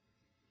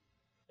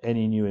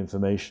any new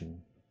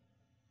information,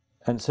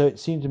 and so it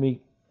seemed to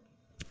me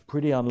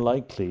pretty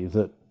unlikely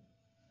that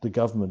the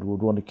government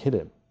would want to kill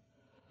him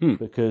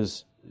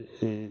because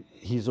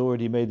he's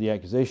already made the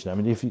accusation. I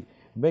mean, if it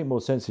make more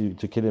sense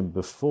to kill him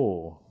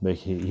before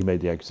he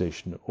made the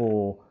accusation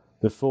or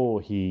before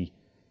he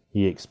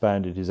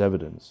expanded his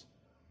evidence.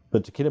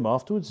 But to kill him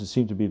afterwards, it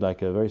seemed to be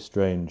like a very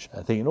strange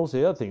thing. And also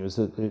the other thing was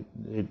that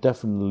it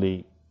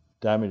definitely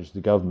damaged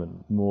the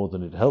government more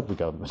than it helped the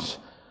government.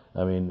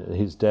 I mean,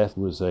 his death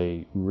was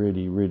a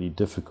really, really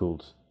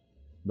difficult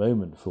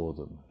moment for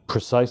them,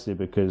 precisely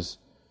because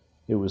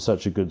it was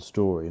such a good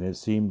story, and it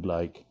seemed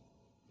like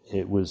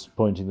it was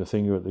pointing the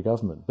finger at the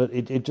government. But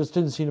it just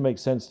didn't seem to make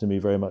sense to me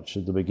very much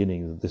at the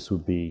beginning that this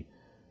would be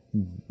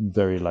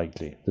very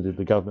likely, that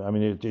the government... I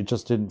mean, it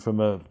just didn't, from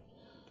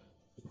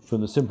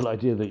the simple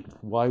idea that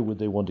why would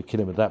they want to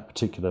kill him at that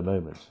particular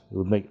moment? It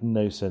would make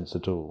no sense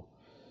at all.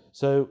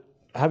 So,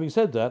 having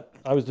said that,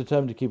 I was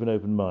determined to keep an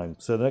open mind.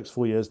 So the next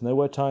 4 years, and there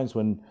were times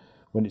when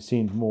it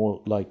seemed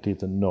more likely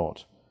than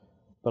not.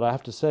 But I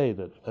have to say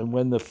that, and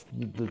when the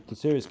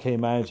series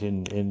came out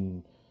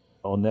on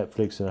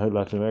Netflix in whole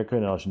Latin America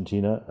and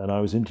Argentina, and I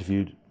was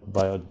interviewed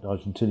by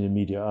Argentinian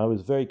media, I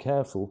was very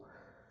careful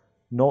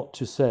not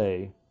to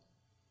say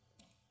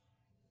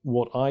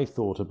what I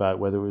thought about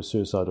whether it was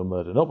suicide or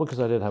murder. Not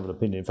because I didn't have an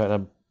opinion. In fact,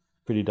 I'm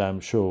pretty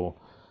damn sure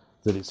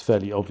that it's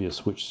fairly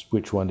obvious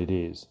which one it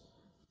is.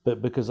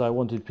 But because I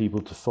wanted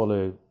people to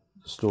follow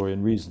the story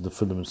and reason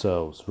for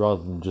themselves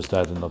rather than just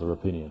add another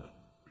opinion.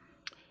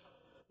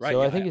 Right.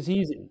 So yeah. I think it's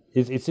easy.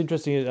 It's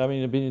interesting. I mean,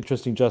 it'd be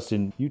interesting,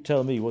 Justin. You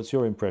tell me, what's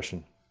your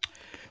impression?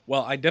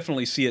 Well, I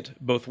definitely see it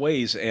both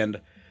ways.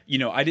 And,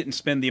 I didn't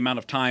spend the amount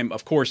of time,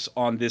 of course,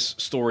 on this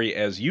story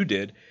as you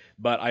did,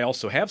 but I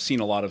also have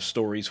seen a lot of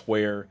stories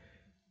or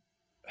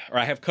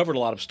I have covered a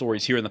lot of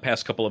stories here in the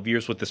past couple of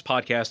years with this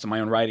podcast and my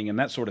own writing and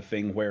that sort of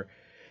thing where,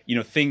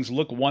 things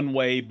look one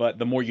way, but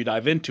the more you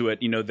dive into it,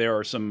 there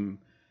are some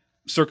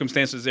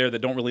circumstances there that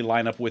don't really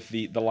line up with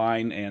the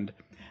line. And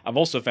I've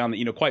also found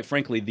that, quite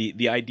frankly,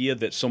 the idea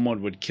that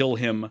someone would kill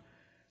him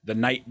the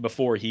night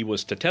before he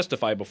was to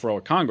testify before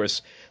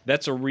Congress,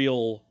 that's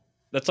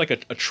like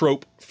a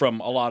trope from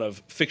a lot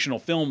of fictional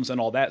films and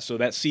all that. So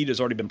that seed has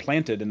already been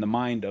planted in the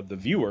mind of the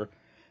viewer.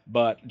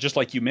 But just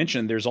like you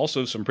mentioned, there's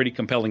also some pretty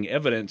compelling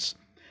evidence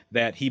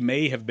that he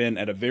may have been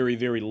at a very,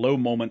 very low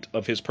moment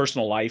of his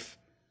personal life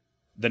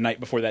the night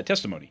before that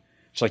testimony.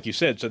 Just like you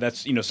said. So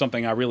that's,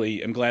 something I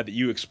really am glad that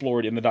you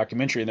explored in the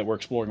documentary and that we're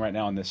exploring right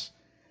now in this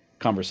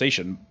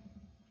conversation.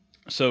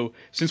 So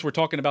since we're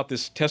talking about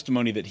this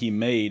testimony that he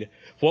made,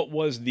 what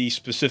was the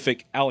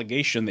specific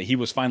allegation that he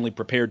was finally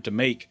prepared to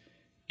make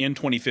in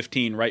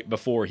 2015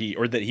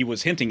 that he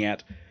was hinting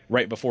at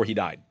right before he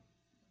died?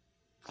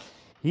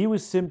 He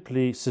was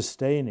simply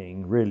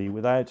sustaining, really,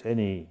 without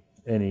any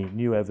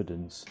new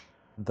evidence,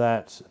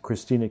 that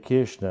Cristina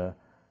Kirchner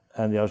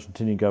and the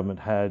Argentinian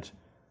government had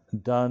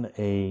done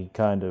a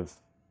kind of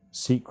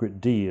secret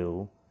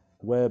deal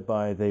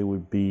whereby they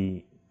would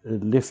be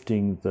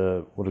lifting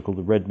what are called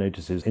the red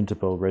notices,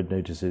 Interpol red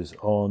notices,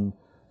 on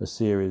a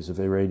series of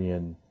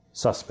Iranian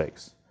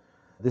suspects.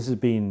 This has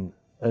been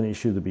an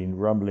issue that has been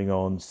rumbling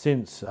on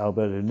since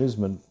Alberto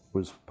Nisman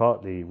was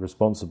partly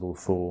responsible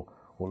for,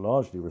 or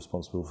largely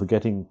responsible for,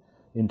 getting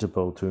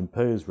Interpol to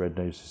impose red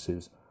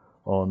notices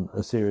on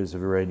a series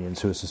of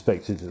Iranians who are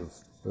suspected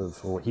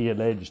of or he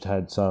alleged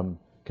had some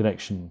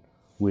connection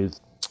with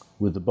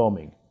the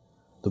bombing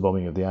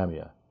of the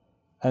AMIA.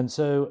 And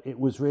so it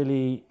was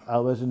really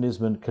Alberto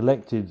Nisman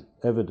collected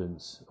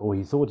evidence, or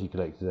he thought he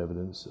collected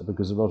evidence,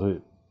 because a lot of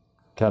it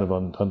kind of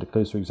under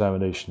closer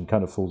examination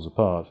kind of falls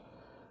apart,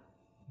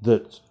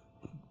 that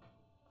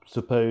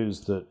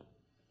supposed that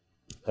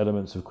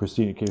elements of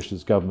Cristina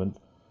Kirchner's government,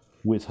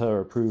 with her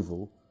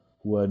approval,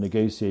 were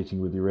negotiating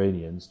with the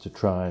Iranians to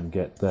try and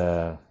get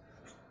them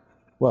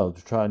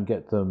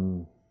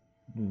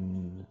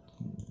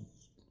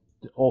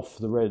off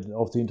the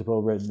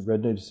Interpol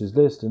red notices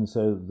list, and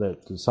so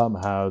that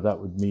somehow that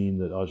would mean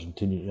that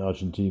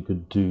Argentina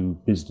could do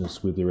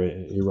business with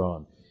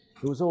Iran.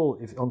 It was all,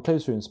 on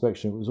closer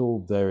inspection, it was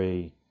all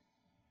very,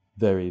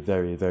 very,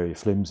 very, very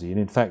flimsy. And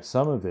in fact,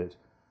 some of it,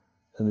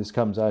 and this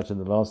comes out in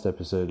the last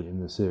episode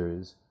in the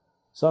series,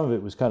 some of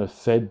it was kind of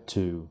fed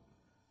to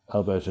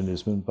Alberto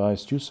Nisman by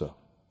Stüsser,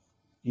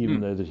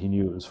 even though that he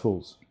knew it was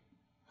false.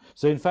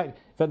 So in fact,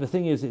 the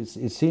thing is,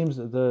 it seems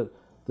that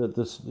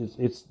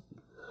it's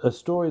a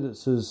story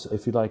that's as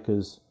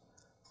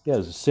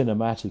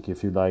cinematic,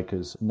 if you like,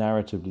 as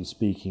narratively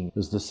speaking,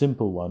 as the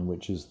simple one,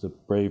 which is the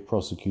brave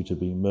prosecutor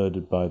being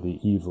murdered by the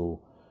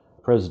evil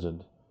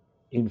president.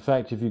 In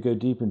fact, if you go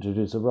deep into it,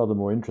 it's a rather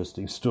more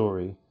interesting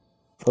story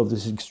of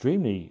this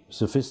extremely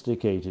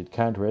sophisticated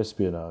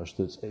counter-espionage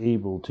that's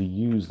able to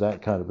use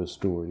that kind of a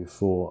story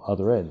for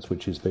other ends,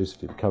 which is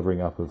basically the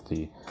covering up of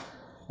the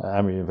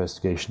AMIA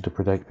investigation to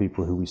protect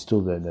people who we still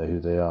don't know who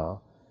they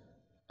are.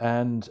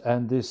 And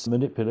this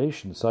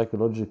manipulation,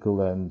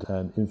 psychological and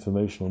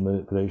informational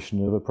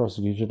manipulation of a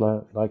prosecutor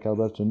like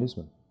Alberto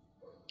Nisman.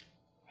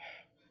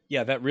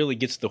 Yeah, that really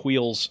gets the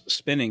wheels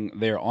spinning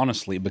there,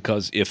 honestly,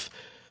 because if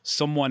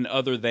someone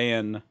other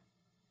than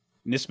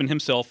Nisman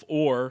himself,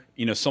 or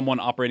someone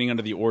operating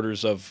under the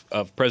orders of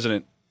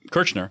President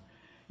Kirchner,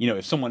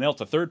 if someone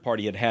else, a third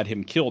party, had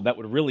him killed, that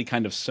would really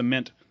kind of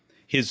cement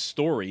his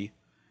story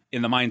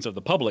in the minds of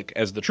the public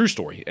as the true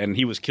story. And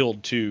he was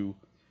killed to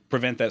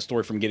prevent that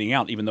story from getting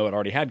out, even though it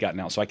already had gotten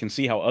out. So I can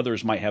see how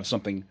others might have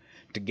something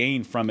to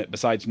gain from it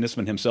besides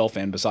Nisman himself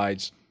and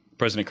besides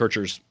President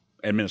Kirchner's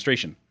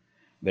administration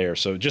there.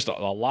 So just a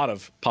lot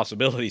of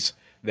possibilities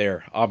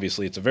there.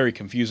 Obviously, it's a very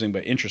confusing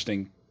but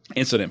interesting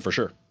incident for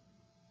sure.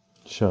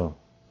 Sure.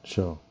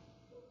 So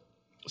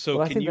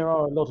well, I think there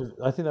are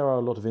a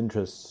lot of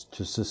interests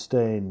to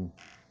sustain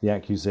the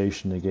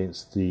accusation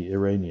against the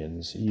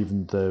Iranians,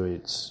 even though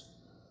it's,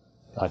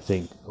 I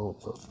think,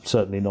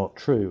 certainly not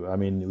true. I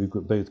mean, we've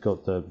both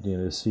got the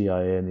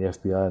CIA and the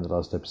FBI in the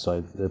last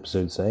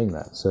episode saying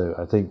that. So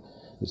I think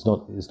it's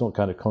not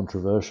kind of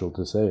controversial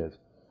to say it.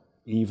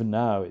 Even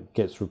now, it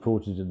gets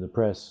reported in the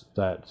press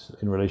that,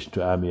 in relation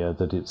to AMIA,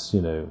 that it's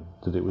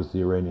that it was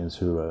the Iranians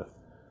who were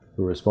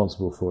who are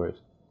responsible for it.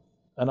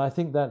 And I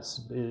think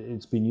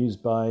it's been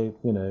used by,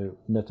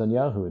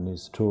 Netanyahu in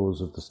his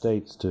tours of the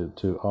states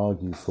to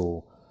argue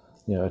for,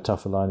 a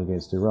tougher line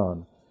against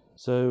Iran.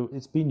 So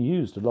it's been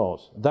used a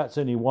lot. That's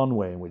only one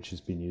way in which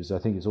it's been used. I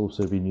think it's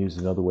also been used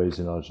in other ways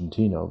in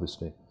Argentina,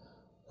 obviously.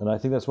 And I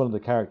think that's one of the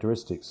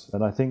characteristics.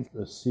 And I think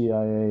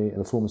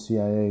the former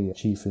CIA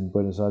chief in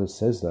Buenos Aires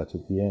says that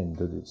at the end,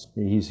 that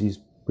he's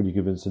pretty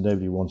convinced that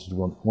nobody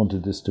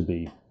wanted this to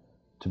be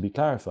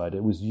clarified.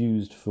 It was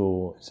used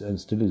for, and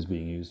still is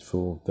being used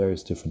for,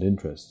 various different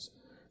interests.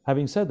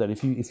 Having said that,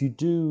 if you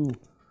do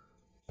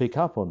pick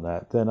up on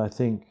that, then I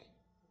think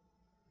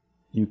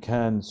you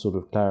can sort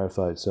of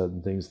clarify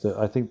certain things. That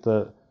I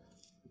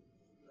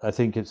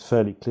think it's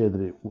fairly clear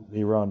that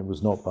Iran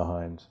was not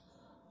behind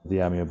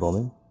the Amir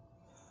bombing,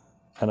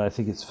 and I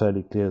think it's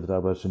fairly clear that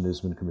Alberto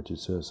Nisman committed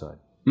suicide.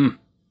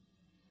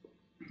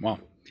 Wow,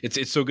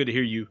 it's so good to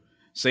hear you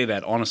say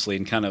that, honestly,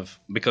 and kind of,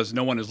 because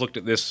no one has looked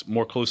at this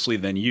more closely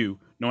than you,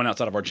 no one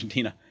outside of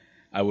Argentina,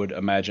 I would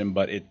imagine,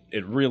 but it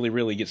really,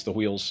 really gets the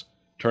wheels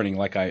turning,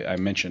 like I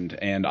mentioned.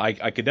 And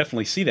I could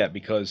definitely see that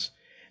because,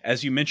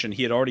 as you mentioned,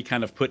 he had already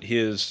kind of put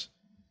his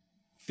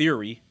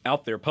theory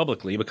out there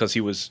publicly because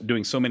he was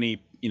doing so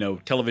many,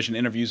 television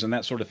interviews and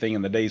that sort of thing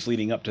in the days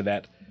leading up to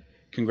that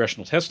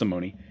congressional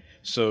testimony.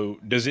 So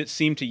does it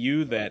seem to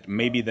you that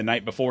maybe the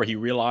night before he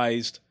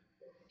realized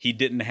he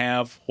didn't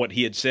have what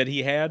he had said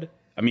he had?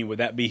 I mean, would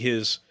that be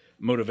his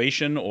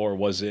motivation, or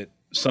was it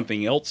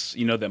something else,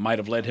 that might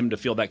have led him to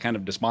feel that kind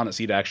of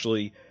despondency to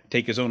actually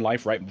take his own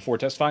life right before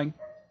testifying?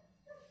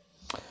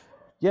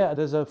 Yeah,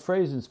 there's a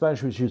phrase in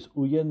Spanish which is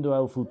huyendo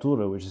al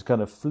futuro, which is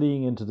kind of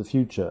fleeing into the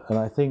future. And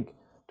I think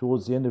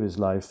towards the end of his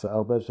life,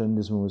 Alberto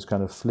Nisman was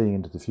kind of fleeing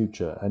into the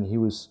future. And he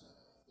was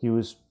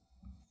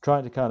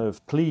trying to kind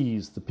of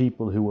please the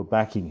people who were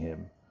backing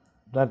him.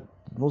 That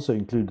also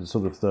included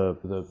sort of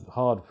the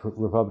hard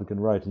Republican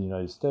right in the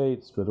United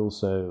States, but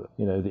also,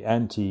 the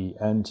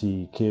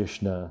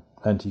anti-Kirchner,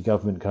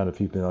 anti-government kind of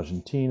people in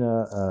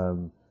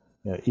Argentina,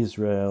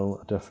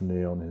 Israel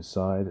definitely on his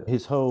side.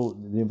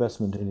 The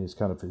investment in his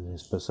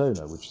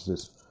persona, which is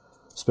this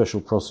special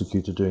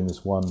prosecutor doing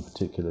this one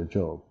particular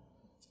job.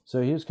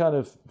 So he was kind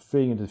of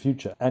fleeing into the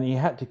future, and he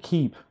had to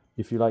keep,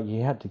 if you like,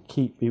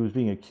 he was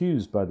being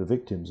accused by the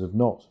victims of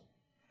not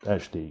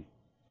actually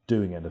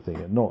doing anything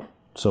and not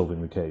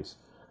solving the case.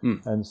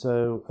 And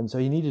so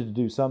he needed to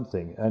do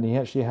something, and he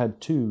actually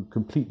had two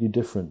completely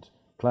different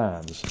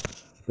plans,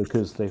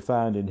 because they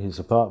found in his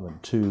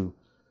apartment two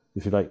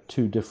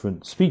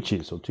different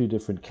speeches or two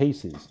different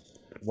cases.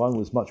 One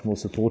was much more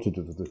supportive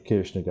of the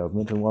Kirchner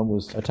government, and one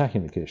was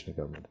attacking the Kirchner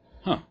government.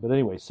 But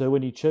anyway, so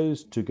when he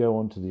chose to go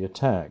on to the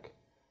attack,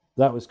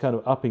 that was kind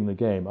of upping the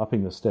game,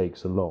 upping the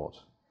stakes a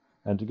lot.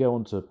 And to go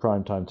onto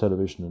primetime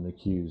television and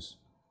accuse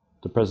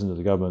the president of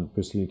the government,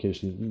 Cristina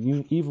Kirchner,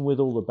 even with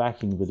all the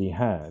backing that he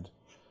had,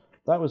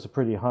 that was a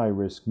pretty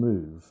high-risk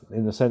move,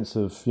 in the sense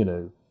of,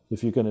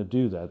 if you're going to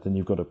do that, then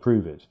you've got to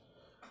prove it.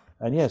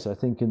 And yes, I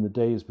think in the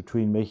days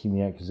between making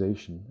the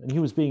accusation, and he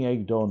was being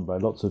egged on by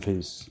lots of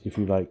his, if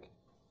you like,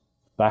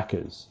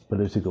 backers,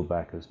 political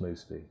backers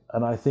mostly.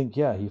 And I think,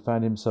 he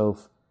found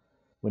himself,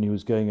 when he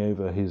was going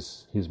over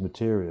his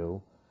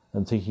material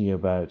and thinking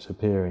about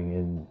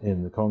appearing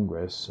in the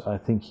Congress, I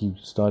think he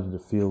started to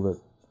feel that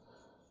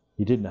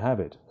he didn't have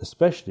it,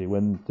 especially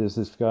when there's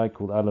this guy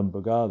called Alan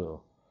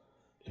Bogado,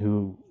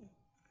 who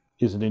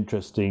is an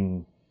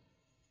interesting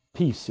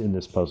piece in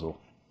this puzzle.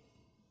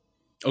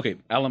 Okay,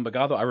 Alan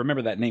Bogado, I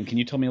remember that name. Can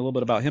you tell me a little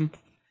bit about him?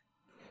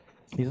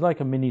 He's like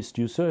a mini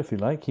Stusser, if you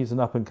like. He's an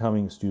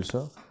up-and-coming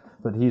Stusser,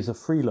 but he's a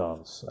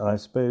freelance. And I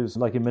suppose,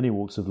 like in many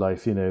walks of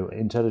life,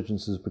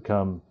 intelligence has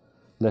become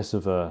less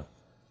of a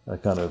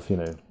kind of,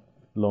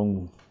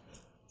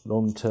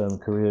 long-term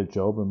career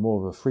job and more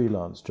of a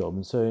freelance job.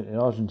 And so in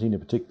Argentina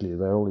particularly,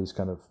 there are all these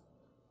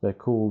they're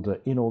called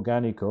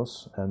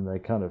inorgánicos, and they're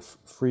kind of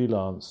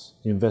freelance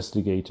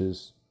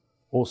investigators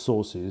or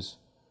sources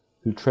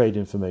who trade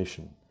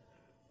information.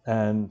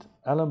 And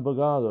Alan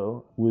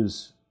Bogado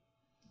was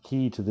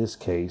key to this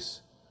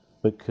case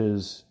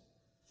because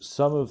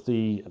some of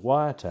the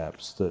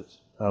wiretaps that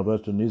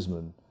Alberto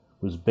Nisman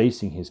was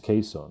basing his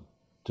case on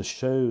to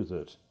show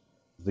that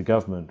the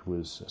government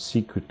was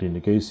secretly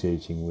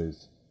negotiating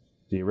with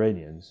the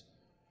Iranians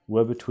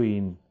were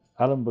between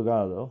Alan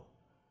Bogado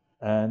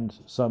and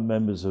some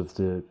members of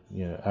the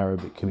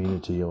Arabic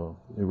community or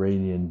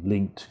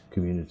Iranian-linked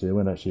community. They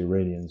weren't actually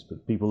Iranians,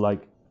 but people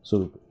like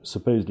sort of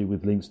supposedly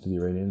with links to the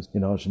Iranians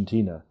in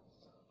Argentina.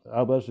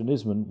 Alberto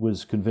Nisman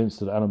was convinced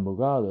that Alan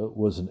Bogado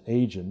was an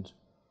agent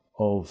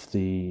of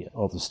the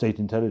state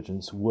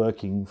intelligence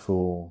working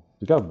for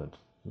the government,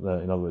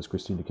 in other words,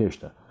 Cristina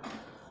Kirchner,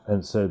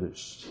 and so that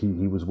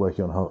he was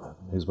working on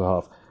his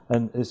behalf.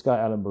 And this guy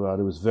Alan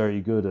Bogado was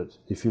very good at,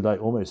 if you like,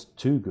 almost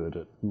too good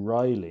at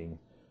riling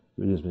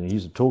Nisman. He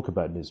used to talk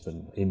about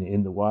Nisman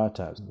in the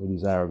wiretaps with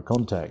his Arab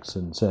contacts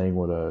and saying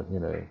what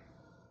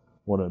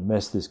a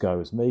mess this guy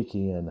was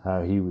making, and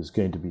how he was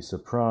going to be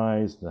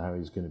surprised, and how he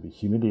was going to be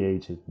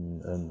humiliated,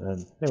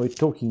 and anyway,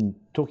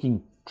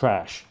 talking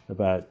trash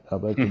about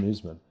Alberto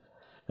Nisman.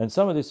 And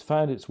some of this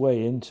found its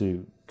way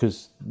into,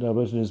 because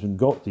Alberto Nisman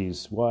got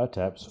these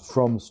wiretaps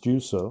from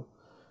Stuso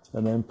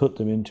and then put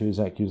them into his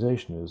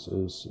accusation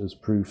as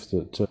proof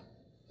that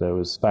there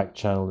was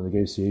back-channel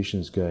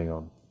negotiations going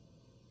on.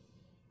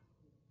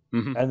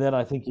 Mm-hmm. And then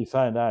I think he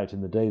found out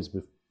in the days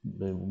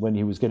when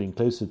he was getting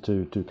closer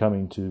to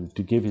coming to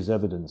give his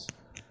evidence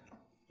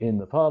in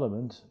the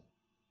Parliament,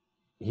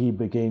 he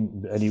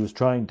was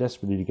trying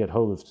desperately to get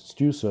hold of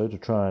Stuso to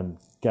try and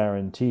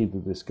guarantee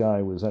that this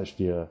guy was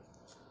actually a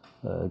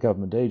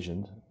government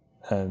agent,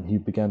 and he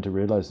began to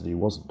realize that he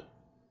wasn't,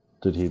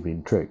 that he'd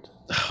been tricked.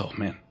 Oh,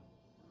 man.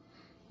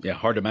 Yeah,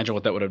 hard to imagine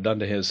what that would have done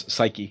to his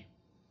psyche.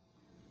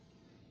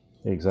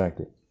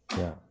 Exactly,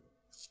 yeah.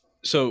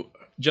 So,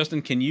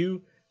 Justin, can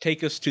you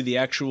take us to the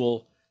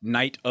actual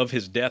night of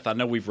his death? I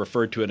know we've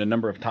referred to it a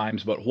number of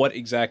times, but what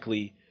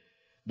exactly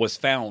was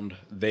found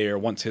there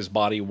once his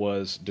body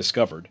was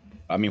discovered?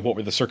 I mean, what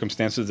were the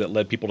circumstances that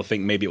led people to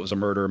think maybe it was a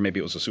murder, maybe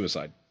it was a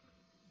suicide?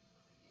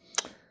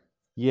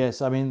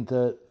 Yes, I mean,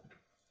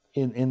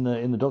 in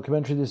the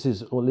documentary, this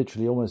is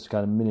literally almost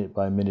kind of minute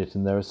by minute,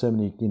 and there are so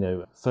many,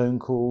 phone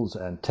calls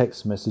and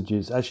text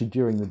messages, actually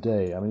during the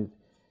day. I mean,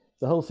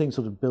 the whole thing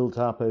sort of built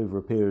up over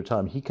a period of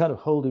time. He kind of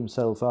holed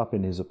himself up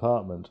in his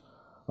apartment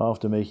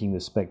after making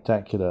this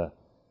spectacular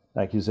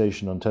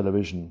accusation on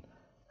television.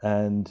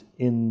 And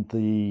in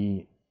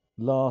the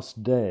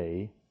last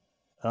day,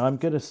 I'm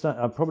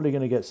probably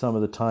going to get some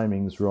of the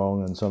timings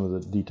wrong and some of the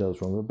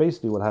details wrong. But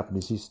basically, what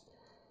happened is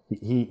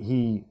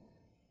he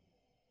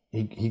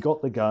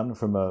got the gun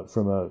from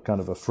a kind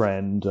of a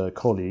friend, a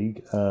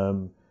colleague,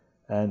 and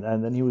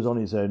then he was on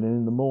his own. And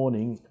in the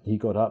morning, he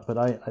got up.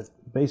 But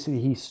basically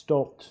he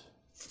stopped.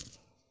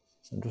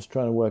 I'm just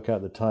trying to work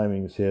out the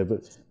timings here.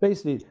 But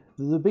basically,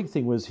 the big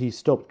thing was he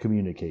stopped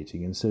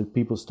communicating, and so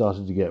people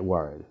started to get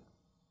worried.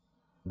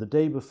 The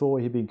day before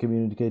he'd been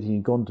communicating,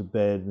 he'd gone to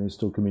bed, and he was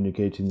still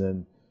communicating.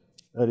 Then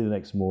early the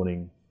next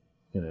morning,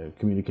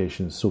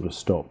 communication sort of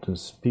stopped, and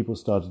people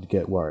started to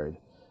get worried.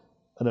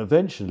 And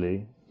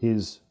eventually,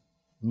 his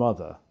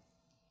mother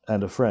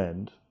and a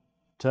friend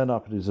turn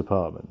up at his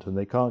apartment, and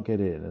they can't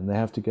get in, and they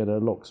have to get a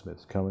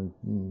locksmith to come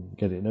and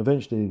get in.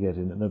 Eventually they get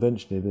in, and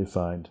eventually they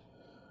find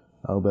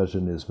Alberto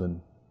Nisman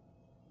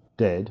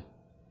dead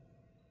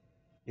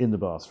in the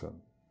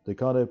bathroom. They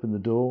can't open the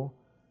door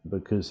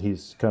because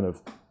he's kind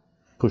of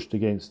pushed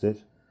against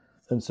it,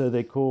 and so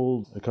they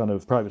called a kind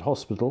of private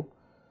hospital,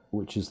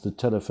 which is the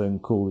telephone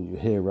call that you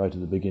hear right at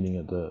the beginning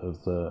of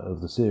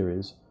the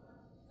series.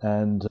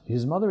 And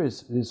his mother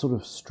is sort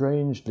of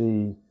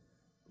strangely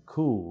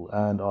cool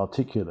and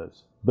articulate,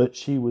 but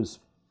she was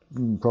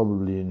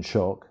probably in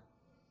shock.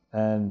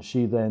 And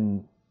she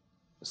then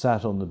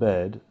sat on the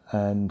bed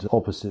and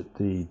opposite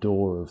the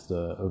door of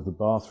the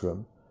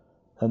bathroom,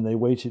 and they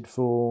waited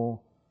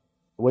for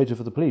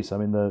the police. I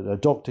mean, a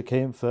doctor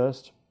came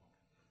first,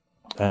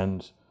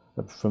 and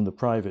from the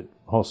private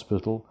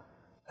hospital,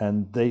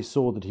 and they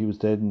saw that he was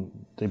dead,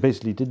 and they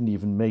basically didn't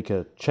even make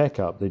a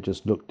checkup. They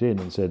just looked in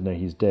and said, "No,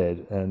 he's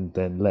dead," and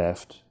then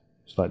left,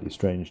 slightly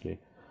strangely.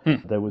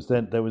 There was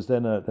then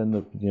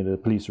the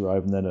police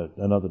arrived, and then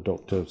another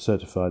doctor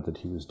certified that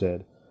he was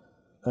dead,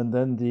 and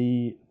then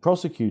the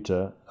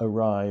prosecutor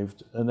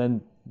arrived, and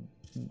then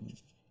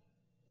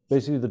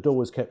basically the door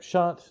was kept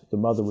shut. The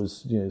mother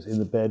was in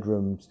the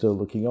bedroom still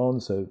looking on,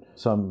 so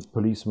some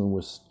policeman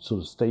was sort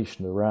of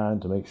stationed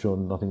around to make sure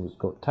nothing was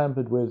got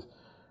tampered with.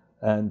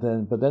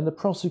 But then the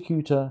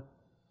prosecutor,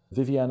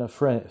 Viviana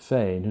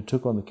Fain, who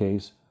took on the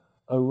case,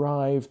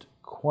 arrived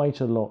quite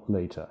a lot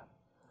later.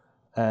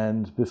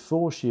 And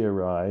before she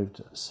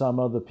arrived, some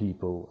other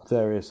people,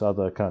 various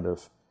other kind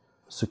of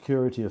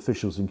security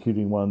officials,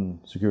 including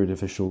one security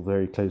official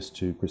very close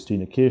to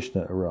Christina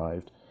Kirchner,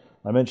 arrived.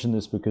 I mention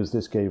this because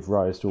this gave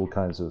rise to all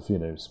kinds of,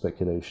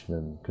 speculation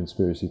and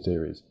conspiracy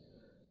theories.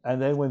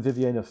 And then when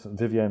Viviana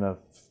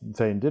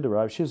Fain did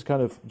arrive, she's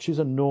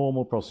a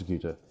normal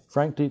prosecutor.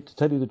 Frankly, to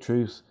tell you the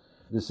truth,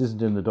 this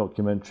isn't in the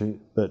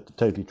documentary, but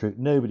totally true.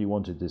 Nobody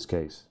wanted this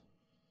case.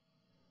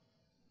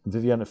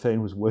 Viviana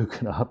Fain was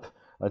woken up.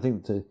 I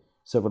think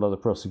several other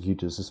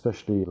prosecutors,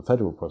 especially the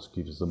federal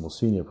prosecutors, the more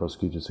senior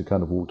prosecutors, who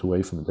kind of walked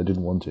away from it. They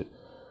didn't want it.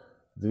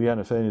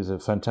 Viviana Fain is a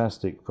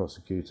fantastic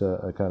prosecutor,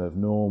 a kind of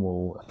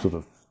normal, sort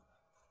of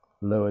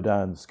lower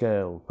down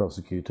scale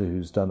prosecutor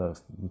who's done a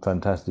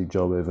fantastic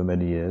job over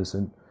many years,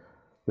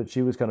 but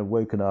she was kind of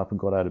woken up and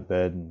got out of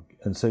bed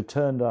and so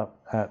turned up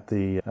at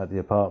the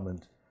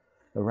apartment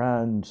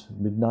around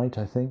midnight,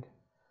 I think.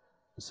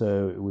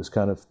 So it was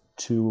kind of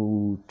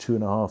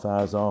 2.5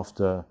 hours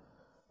after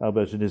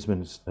Alberto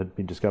Nisman had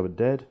been discovered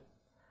dead.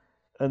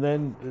 And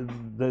then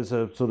there's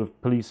a sort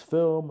of police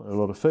film, a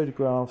lot of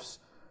photographs,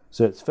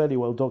 so it's fairly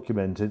well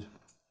documented,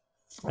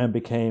 and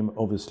became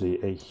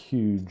obviously a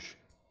huge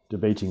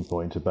debating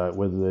point about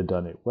whether they'd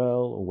done it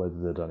well or whether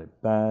they'd done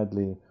it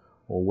badly,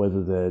 or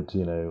whether they'd,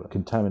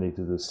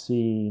 contaminated the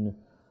scene.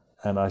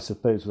 And I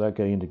suppose, without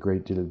going into a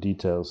great deal of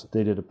details,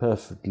 they did a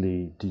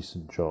perfectly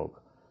decent job.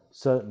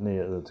 Certainly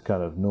at the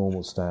kind of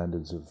normal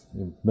standards of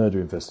murder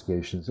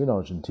investigations in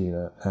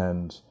Argentina,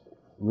 and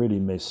really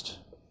missed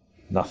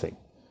nothing.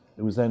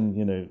 It was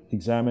then,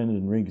 examined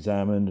and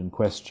re-examined and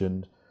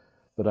questioned.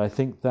 But I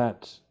think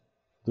that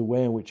the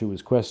way in which it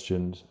was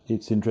questioned,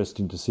 it's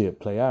interesting to see it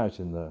play out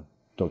in the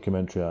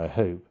documentary, I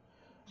hope,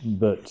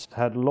 but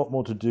had a lot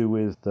more to do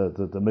with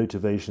the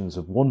motivations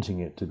of wanting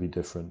it to be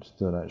different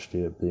than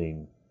actually it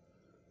being.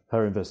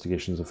 Her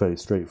investigation is a fairly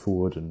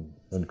straightforward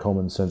and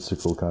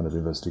commonsensical kind of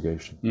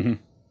investigation. Mm-hmm.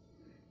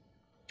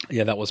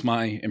 Yeah, that was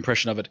my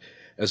impression of it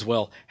as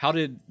well. How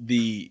did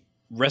the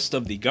rest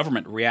of the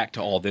government react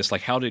to all this?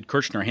 Like, how did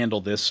Kirchner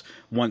handle this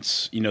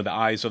once, the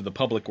eyes of the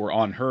public were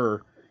on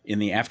her in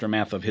the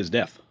aftermath of his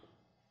death?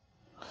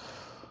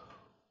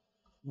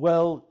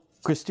 Well,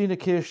 Christina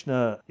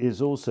Kirchner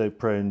is also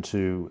prone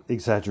to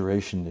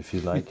exaggeration, if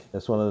you like.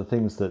 That's one of the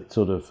things that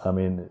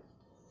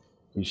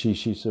she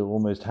sort of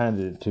almost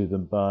handed it to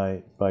them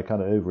by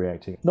kind of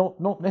overreacting.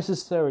 Not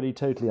necessarily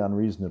totally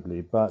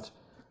unreasonably, but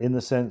in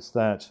the sense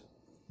that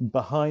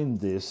behind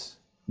this,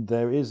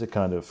 there is a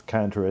kind of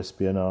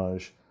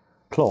counter-espionage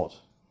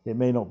plot. It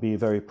may not be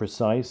very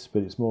precise,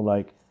 but it's more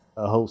like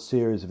a whole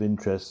series of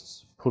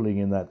interests pulling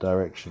in that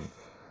direction.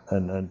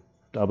 And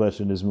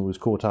Alberto Nisman was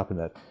caught up in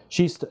that.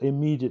 She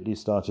immediately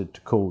started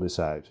to call this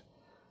out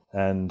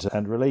and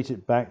relate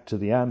it back to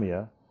the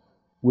AMIA,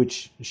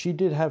 which she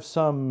did have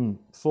some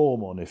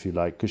form on, if you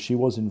like, because she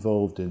was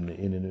involved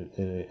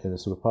in a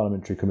sort of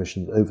parliamentary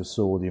commission that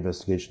oversaw the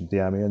investigation of the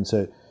AMIA, and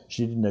so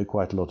she did know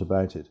quite a lot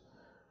about it.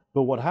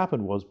 But what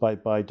happened was,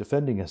 by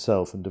defending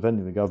herself and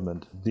defending the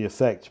government, the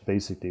effect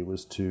basically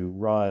was to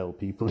rile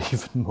people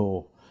even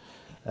more.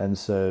 And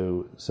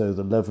so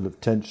the level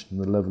of tension,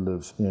 the level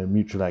of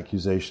mutual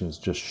accusations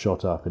just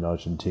shot up in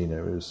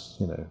Argentina. It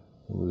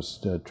was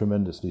a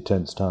tremendously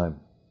tense time.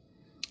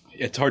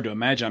 It's hard to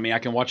imagine. I mean, I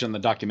can watch it in the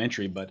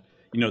documentary, but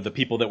the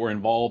people that were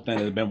involved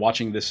and have been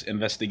watching this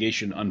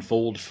investigation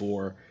unfold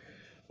for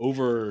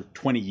over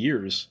 20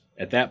 years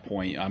at that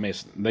point, I mean,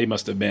 they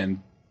must have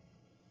been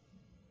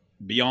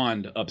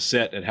beyond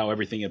upset at how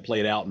everything had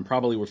played out and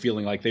probably were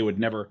feeling like they would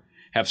never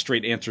have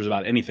straight answers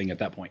about anything at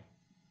that point.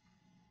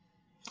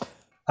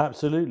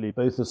 Absolutely.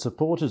 Both the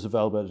supporters of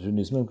Alberto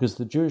Nisman, because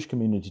the Jewish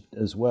community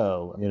as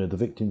well, the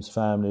victims'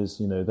 families,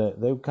 they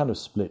were kind of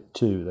split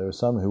too. There were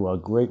some who were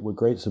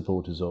great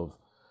supporters of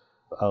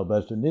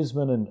Alberto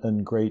Nisman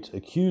and great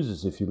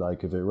accusers, if you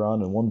like, of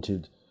Iran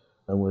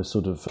and were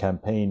sort of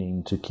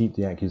campaigning to keep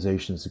the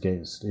accusations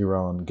against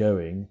Iran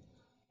going.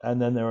 And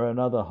then there were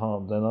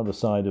another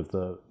side of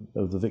the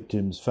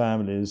victims'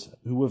 families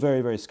who were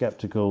very, very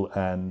skeptical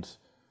and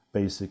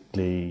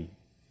basically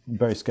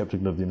very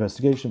skeptical of the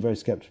investigation, very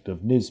skeptical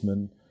of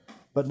Nisman.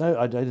 But no,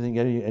 I don't think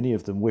any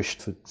of them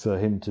wished for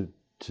him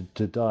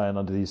to die and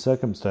under these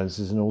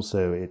circumstances. And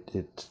also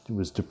it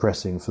was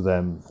depressing for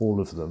them,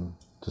 all of them,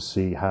 to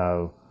see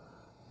how,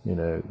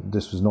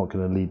 this was not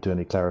going to lead to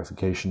any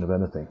clarification of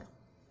anything.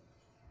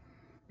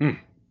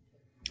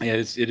 Yeah,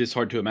 it is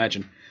hard to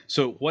imagine.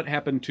 So what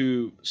happened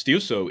to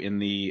Stiuso in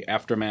the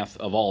aftermath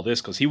of all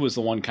this? Because he was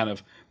the one kind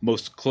of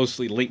most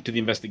closely linked to the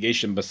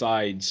investigation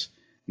besides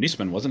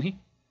Nisman, wasn't he?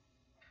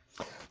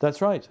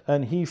 That's right.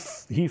 And he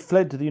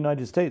fled to the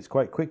United States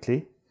quite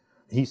quickly.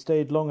 He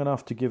stayed long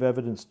enough to give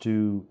evidence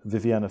to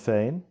Viviana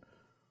Fain,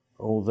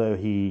 although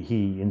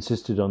he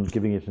insisted on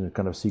giving it in a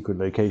kind of secret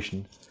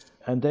location.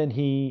 And then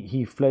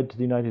he fled to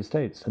the United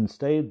States and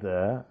stayed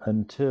there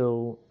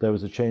until there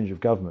was a change of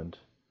government.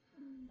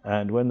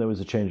 And when there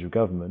was a change of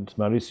government,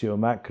 Mauricio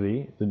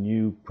Macri, the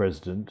new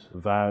president,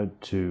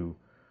 vowed to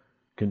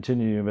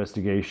continue the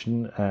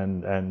investigation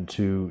and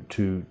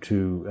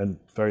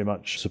very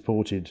much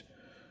supported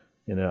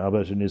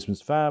Alberto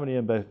Nisman's family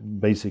and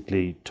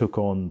basically took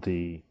on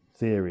the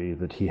theory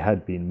that he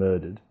had been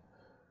murdered.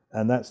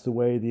 And that's the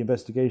way the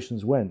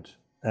investigations went.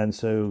 And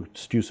so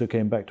Stiuso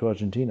came back to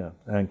Argentina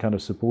and kind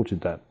of supported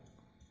that.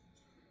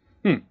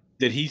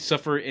 Did he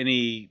suffer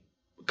any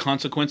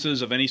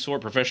consequences of any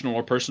sort, professional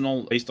or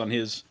personal, based on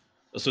his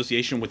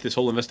association with this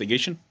whole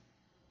investigation?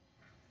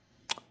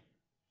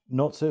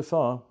 Not so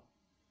far.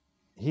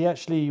 He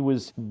actually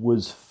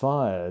was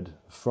fired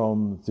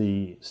from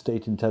the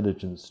state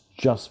intelligence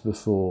just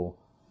before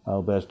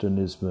Alberto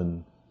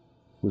Nisman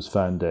was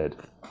found dead.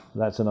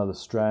 That's another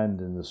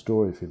strand in the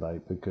story, if you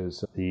like,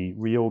 because the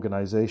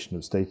reorganization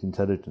of state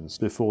intelligence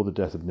before the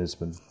death of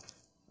Nisman,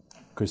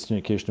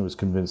 Christina Kirchner was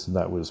convinced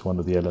that was one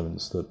of the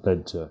elements that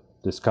led to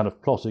this kind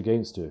of plot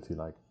against her, if you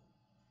like.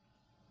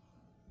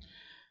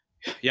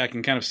 Yeah, I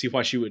can kind of see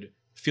why she would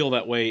feel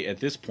that way at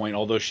this point,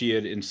 although she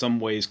had in some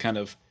ways kind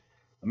of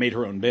made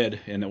her own bed,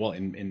 and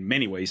in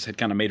many ways had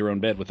kind of made her own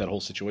bed with that whole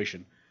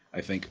situation,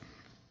 I think.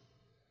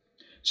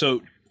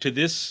 So to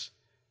this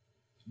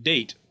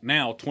date,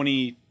 now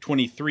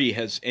 2023,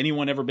 has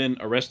anyone ever been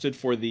arrested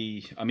for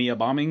the AMIA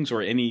bombings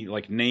or any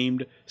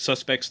named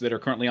suspects that are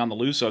currently on the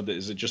loose?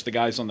 Is it just the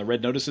guys on the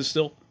red notices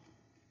still?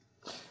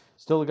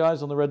 Still the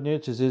guys on the red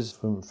notices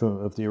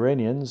of the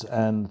Iranians,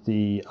 and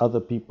the other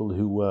people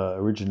who were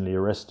originally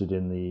arrested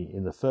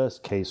in the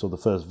first case, or the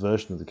first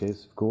version of the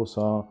case, of course,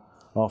 are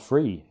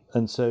free.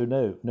 And so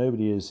no,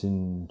 nobody is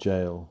in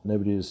jail.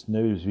 Nobody's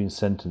been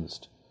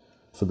sentenced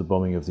for the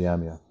bombing of the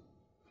AMIA.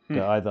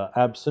 They're either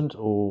absent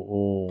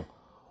or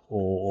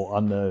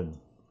unknown.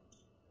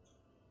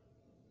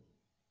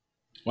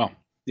 Wow.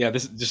 Yeah,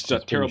 this is just a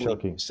terribly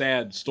shocking.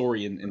 sad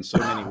story in so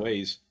many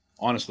ways,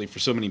 honestly, for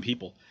so many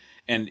people.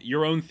 And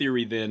your own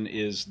theory then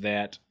is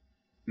that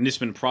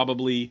Nisman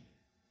probably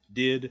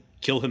did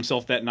kill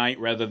himself that night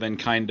rather than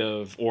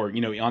or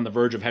on the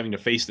verge of having to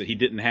face that he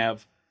didn't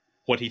have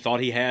what he thought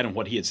he had and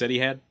what he had said he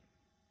had?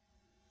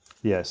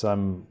 Yes,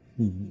 I'm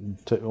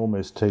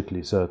almost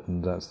totally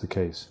certain that's the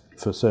case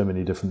for so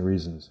many different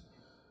reasons.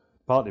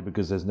 Partly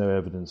because there's no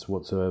evidence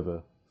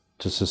whatsoever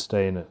to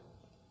sustain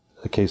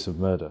a case of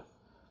murder.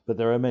 But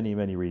there are many,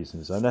 many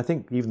reasons. And I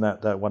think even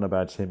that one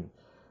about him,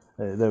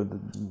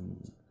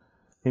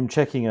 him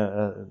checking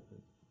a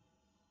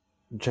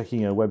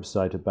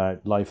website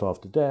about life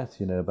after death,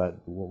 about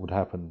what would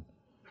happen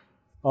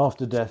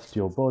after death to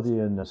your body,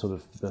 and the sort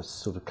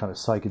of kind of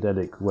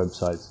psychedelic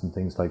websites and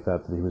things like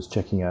that he was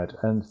checking out.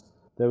 And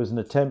there was an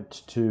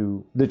attempt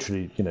to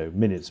literally,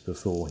 minutes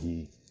before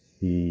he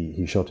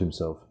shot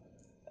himself,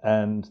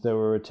 and there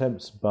were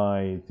attempts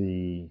by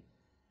the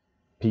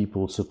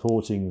people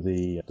supporting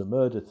the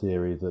murder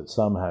theory that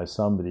somehow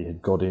somebody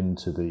had got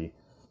into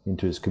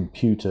his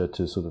computer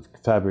to sort of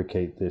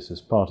fabricate this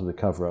as part of the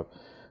cover-up.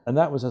 And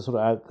that was sort of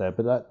out there,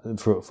 but that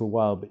for a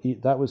while. But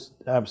that was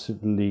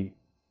absolutely,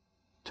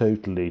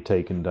 totally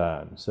taken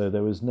down. So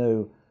there's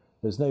no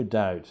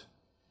doubt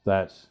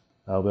that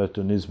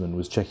Alberto Nisman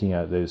was checking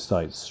out those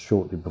sites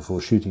shortly before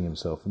shooting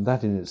himself, and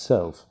that in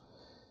itself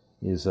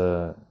is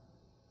a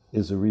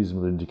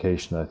reasonable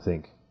indication, I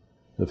think,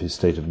 of his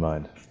state of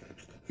mind.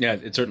 Yeah,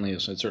 it certainly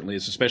is. It certainly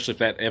is, especially if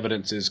that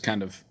evidence is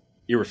kind of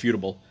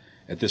irrefutable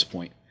at this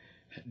point.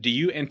 Do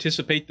you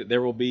anticipate that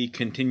there will be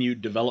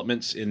continued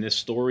developments in this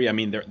story? I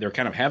mean, there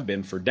kind of have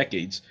been for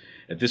decades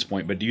at this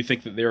point, but do you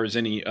think that there is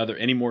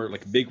any more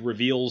like big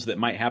reveals that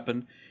might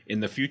happen in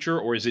the future,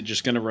 or is it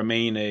just going to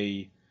remain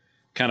a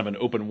kind of an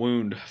open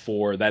wound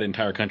for that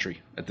entire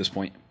country at this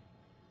point?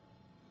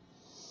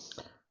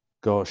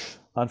 Gosh,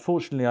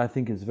 unfortunately, I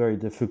think it's very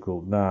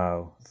difficult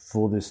now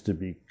for this to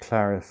be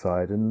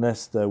clarified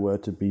unless there were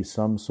to be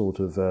some sort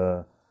of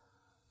a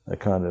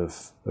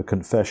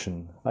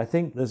confession. I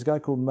think there's a guy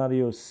called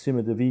Mario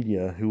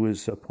Cimadevilla who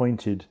was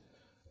appointed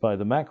by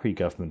the Macri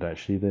government,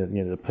 actually,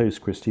 the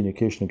post-Cristina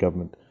Kirchner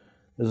government,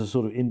 as a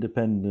sort of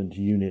independent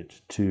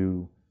unit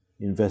to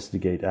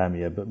investigate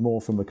AMIA, but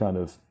more from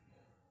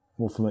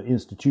an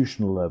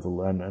institutional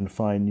level and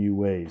find new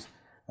ways.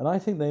 And I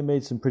think they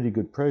made some pretty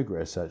good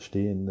progress,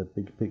 actually, in the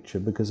big picture,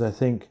 because I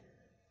think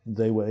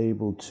they were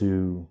able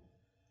to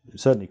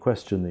certainly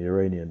question the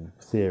Iranian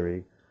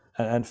theory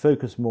and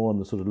focus more on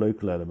the sort of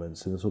local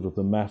elements and the sort of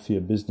the mafia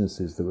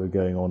businesses that were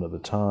going on at the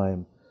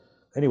time.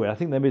 Anyway, I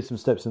think they made some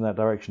steps in that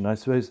direction. I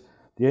suppose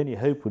the only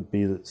hope would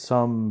be that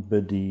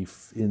somebody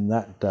in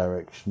that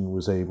direction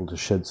was able to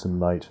shed some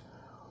light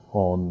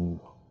on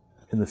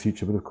in the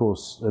future. But of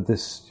course, at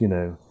this,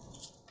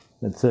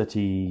 at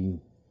 30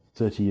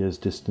 years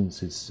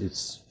distance,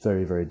 it's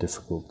very, very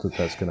difficult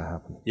that's going to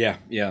happen.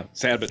 Yeah.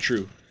 Sad but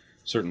true,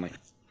 certainly.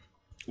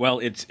 Well,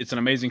 it's an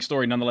amazing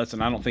story nonetheless,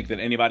 and I don't think that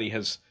anybody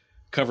has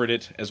covered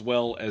it as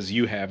well as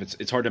you have.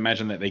 It's hard to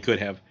imagine that they could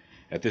have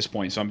at this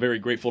point. So I'm very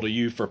grateful to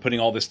you for putting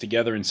all this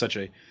together in such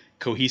a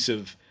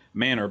cohesive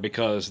manner,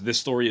 because this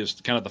story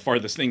is kind of the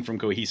farthest thing from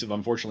cohesive,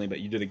 unfortunately, but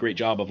you did a great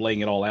job of laying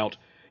it all out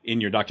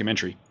in your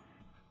documentary.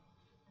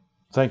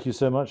 Thank you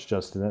so much,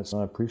 Justin.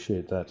 I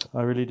appreciate that.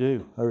 I really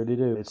do.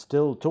 It's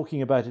still,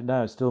 talking about it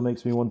now, it still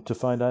makes me want to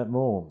find out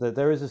more.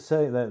 There is a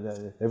saying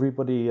that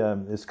everybody,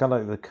 it's kind of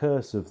like the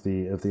curse of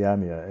the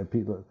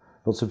AMIA.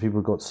 Lots of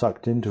people got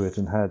sucked into it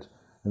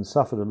and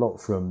suffered a lot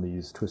from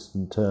these twists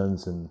and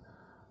turns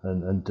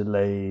and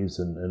delays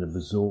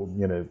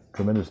and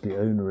tremendously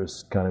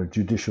onerous kind of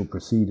judicial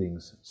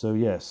proceedings. So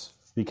yes,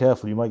 be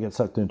careful, you might get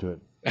sucked into it.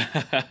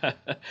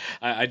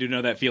 I do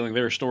know that feeling.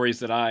 There are stories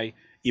that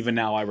even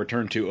now I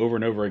return to over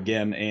and over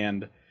again,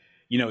 and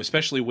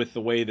especially with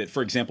the way that,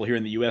 for example, here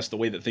in the U.S., the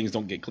way that things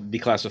don't get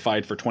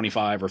declassified for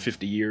 25 or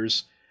 50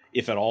 years,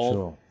 if at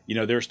all.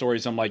 Sure. There are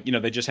stories I'm like,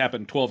 they just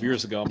happened 12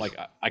 years ago. I'm like,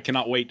 I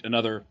cannot wait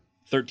another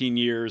 13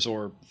 years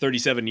or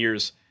 37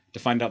 years to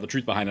find out the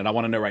truth behind it. I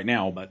want to know right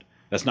now, but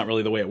that's not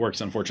really the way it works,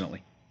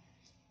 unfortunately.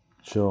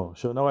 Sure.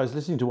 No, I was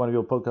listening to one of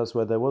your podcasts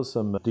where there was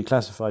some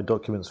declassified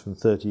documents from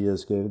 30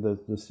 years ago.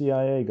 The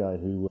CIA guy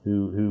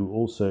who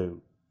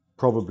also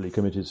probably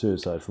committed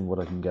suicide, from what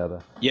I can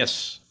gather.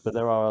 Yes. But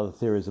there are other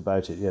theories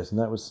about it, yes, and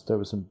there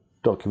were some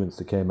documents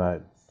that came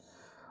out.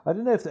 I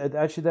don't know if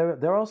actually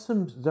there are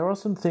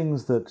some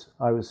things that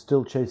I was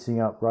still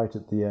chasing up right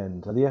at the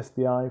end. The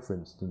FBI, for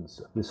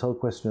instance, this whole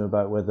question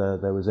about whether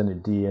there was any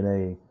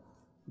DNA,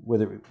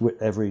 whether it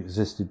ever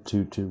existed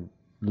to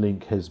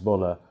link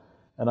Hezbollah,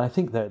 and I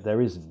think that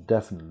there isn't,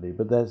 definitely,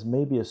 but there's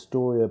maybe a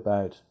story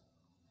about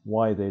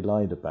why they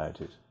lied about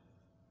it.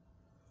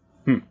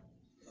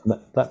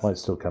 That might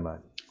still come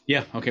out.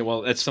 Yeah. Okay.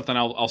 Well, that's something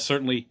I'll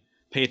certainly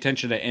pay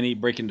attention to, any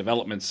breaking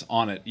developments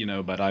on it.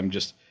 But I'm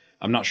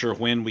not sure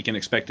when we can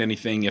expect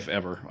anything, if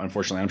ever.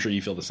 Unfortunately, I'm sure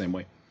you feel the same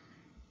way.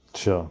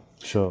 Sure.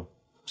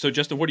 So,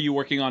 Justin, what are you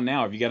working on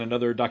now? Have you got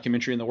another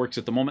documentary in the works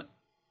at the moment?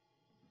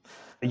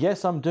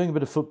 Yes, I'm doing a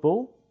bit of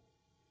football,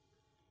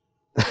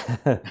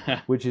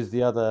 which is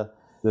the other.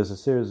 There's a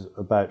series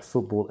about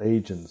football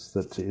agents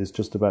that is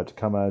just about to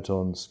come out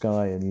on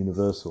Sky and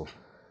Universal,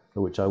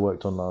 which I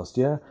worked on last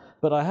year.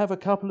 But I have a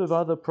couple of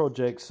other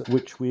projects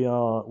which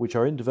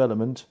are in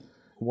development.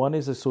 One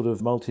is a sort of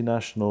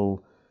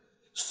multinational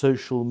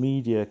social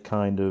media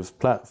kind of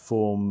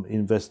platform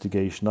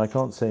investigation. I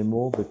can't say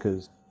more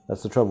because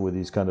that's the trouble with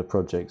these kind of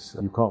projects.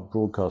 You can't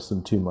broadcast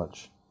them too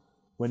much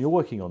when you're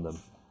working on them.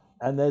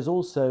 And there's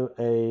also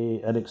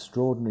an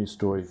extraordinary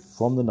story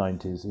from the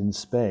 90s in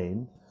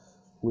Spain,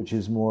 which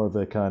is more of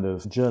a kind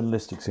of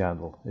journalistic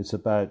scandal. It's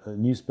about a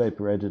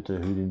newspaper editor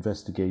who'd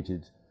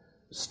investigated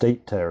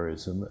state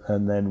terrorism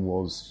and then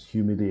was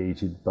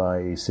humiliated by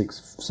a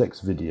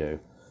sex video.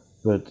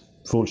 But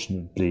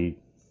fortunately,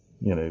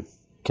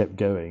 kept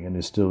going and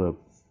is still a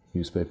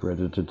newspaper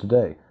editor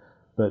today.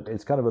 But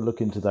it's kind of a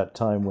look into that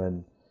time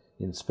when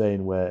in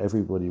Spain where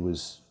everybody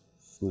was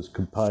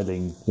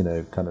compiling,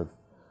 kind of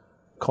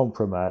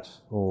compromat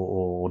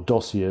or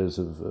dossiers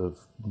of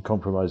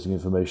compromising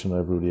information on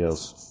everybody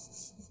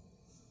else.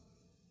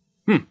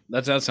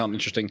 That does sound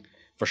interesting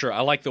for sure.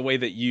 I like the way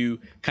that you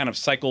kind of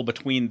cycle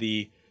between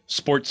the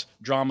sports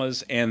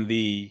dramas and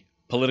the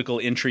political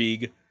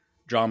intrigue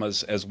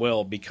dramas as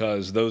well,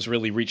 because those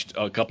really reached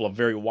a couple of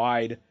very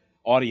wide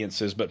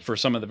audiences, but for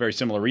some of the very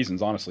similar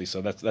reasons, honestly.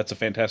 So that's a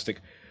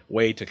fantastic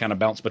way to kind of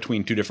bounce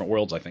between two different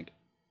worlds, I think.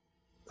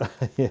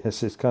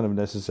 Yes, it's kind of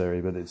necessary,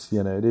 but it's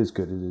it is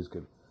good. It is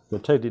good. They're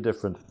totally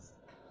different.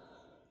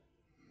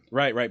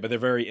 Right, but they're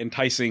very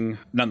enticing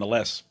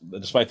nonetheless,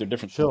 despite their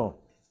difference. Sure.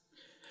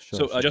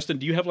 So, Justin,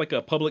 do you have like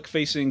a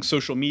public-facing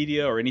social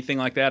media or anything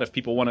like that if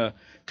people want to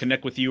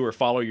connect with you or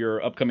follow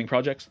your upcoming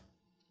projects?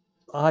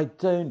 I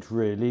don't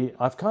really.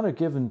 I've kind of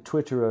given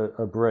Twitter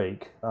a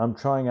break. I'm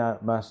trying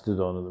out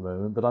Mastodon at the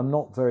moment, but I'm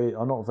not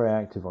very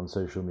active on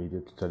social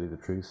media, to tell you the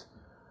truth.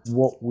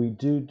 What we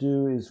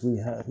do is we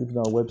have, even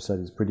our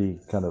website is pretty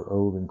kind of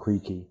old and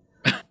creaky.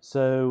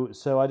 So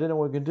I don't know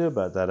what we can do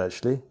about that,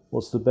 actually.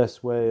 What's the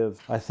best way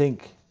of, I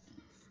think,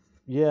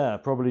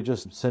 probably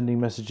just sending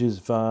messages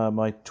via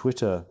my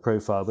Twitter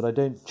profile, but I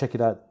don't check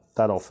it out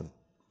that often.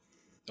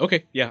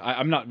 Okay, yeah,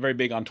 I'm not very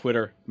big on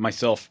Twitter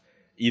myself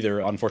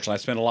either, unfortunately. I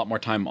spend a lot more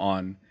time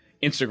on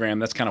Instagram.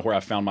 That's kind of where I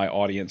found my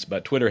audience,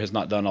 but Twitter has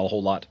not done a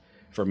whole lot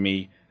for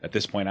me at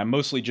this point. I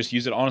mostly just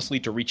use it, honestly,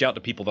 to reach out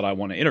to people that I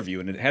want to interview,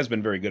 and it has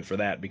been very good for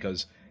that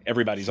because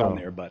everybody's on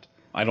there, but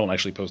I don't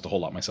actually post a whole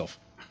lot myself.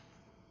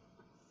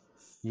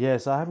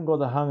 Yes, I haven't got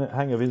the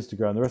hang of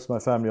Instagram. The rest of my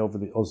family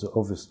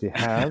obviously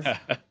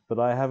have, but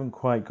I haven't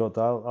quite got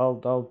that.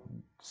 I'll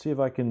see if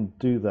I can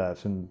do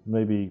that and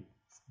maybe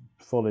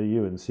follow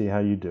you and see how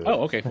you do it.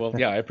 Oh, okay. Well,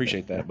 yeah, I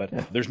appreciate that, but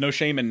there's no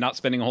shame in not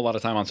spending a whole lot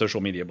of time on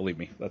social media, believe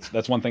me.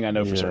 That's one thing I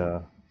know for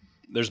certain.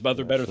 There's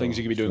better things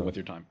you can be doing with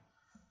your time.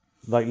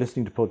 Like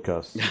listening to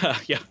podcasts.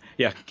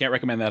 Yeah, can't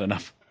recommend that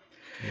enough.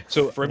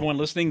 So for everyone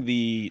listening,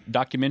 the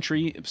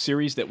documentary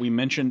series that we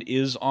mentioned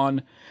is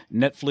on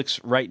Netflix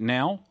right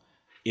now.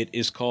 It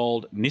is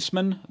called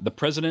Nisman, the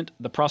President,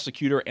 the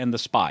Prosecutor, and the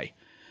Spy.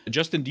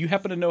 Justin, do you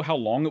happen to know how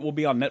long it will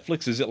be on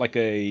Netflix? Is it like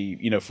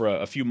for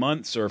a few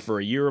months or for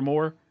a year or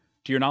more,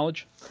 to your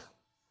knowledge?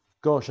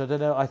 Gosh, I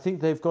don't know. I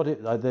think they've got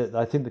it.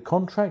 I think the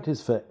contract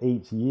is for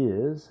 8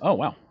 years. Oh,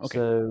 wow.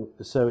 Okay.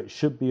 So it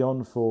should be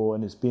on for,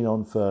 and it's been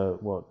on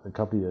for, a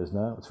couple of years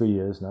now, 3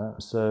 years now.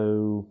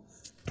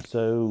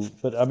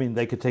 But I mean,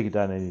 they could take it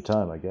down any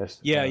time, I guess.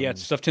 Yeah.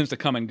 Stuff tends to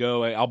come and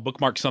go. I'll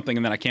bookmark something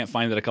and then I can't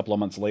find it a couple of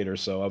months later.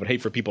 So I would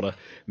hate for people to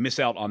miss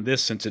out on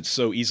this since it's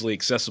so easily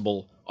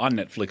accessible on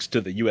Netflix to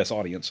the U.S.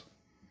 audience.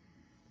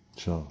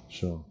 Sure.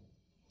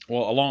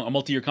 Well, a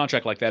multi-year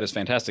contract like that is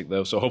fantastic,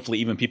 though. So hopefully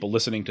even people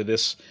listening to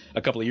this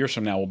a couple of years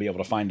from now will be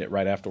able to find it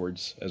right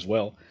afterwards as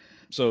well.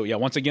 So, yeah,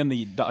 once again,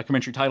 the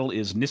documentary title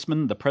is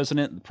Nisman, the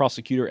President, the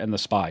Prosecutor, and the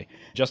Spy.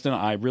 Justin,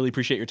 I really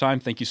appreciate your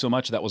time. Thank you so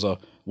much. That was a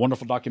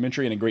wonderful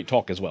documentary and a great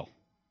talk as well.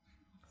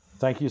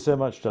 Thank you so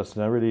much,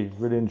 Justin. I really,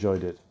 really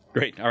enjoyed it.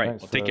 Great. All right.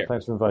 Take care.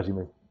 Thanks for inviting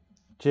me.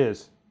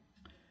 Cheers.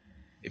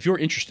 If you're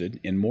interested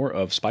in more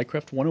of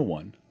Spycraft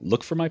 101,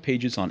 look for my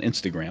pages on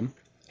Instagram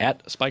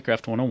at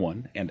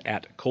Spycraft101 and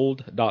at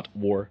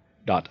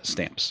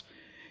cold.war.stamps.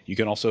 You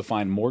can also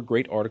find more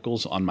great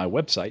articles on my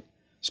website,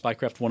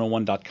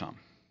 spycraft101.com.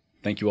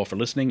 Thank you all for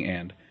listening,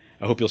 and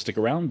I hope you'll stick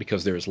around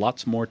because there is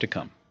lots more to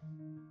come.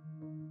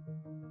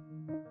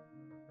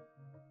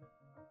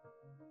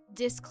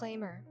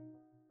 Disclaimer.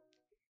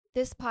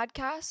 This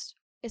podcast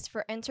is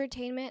for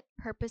entertainment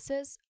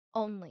purposes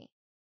only.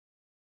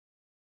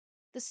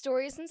 The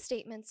stories and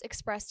statements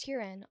expressed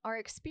herein are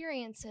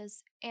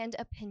experiences and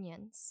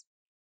opinions.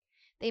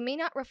 They may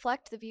not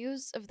reflect the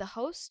views of the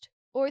host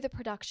or the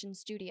production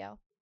studio.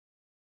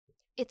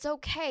 It's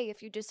okay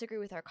if you disagree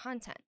with our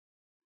content.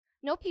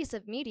 No piece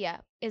of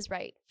media is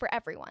right for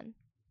everyone.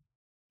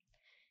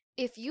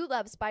 If you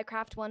love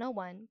Spycraft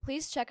 101,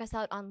 please check us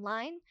out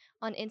online,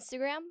 on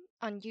Instagram,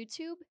 on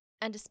YouTube,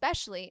 and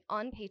especially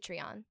on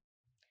Patreon.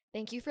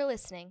 Thank you for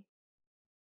listening.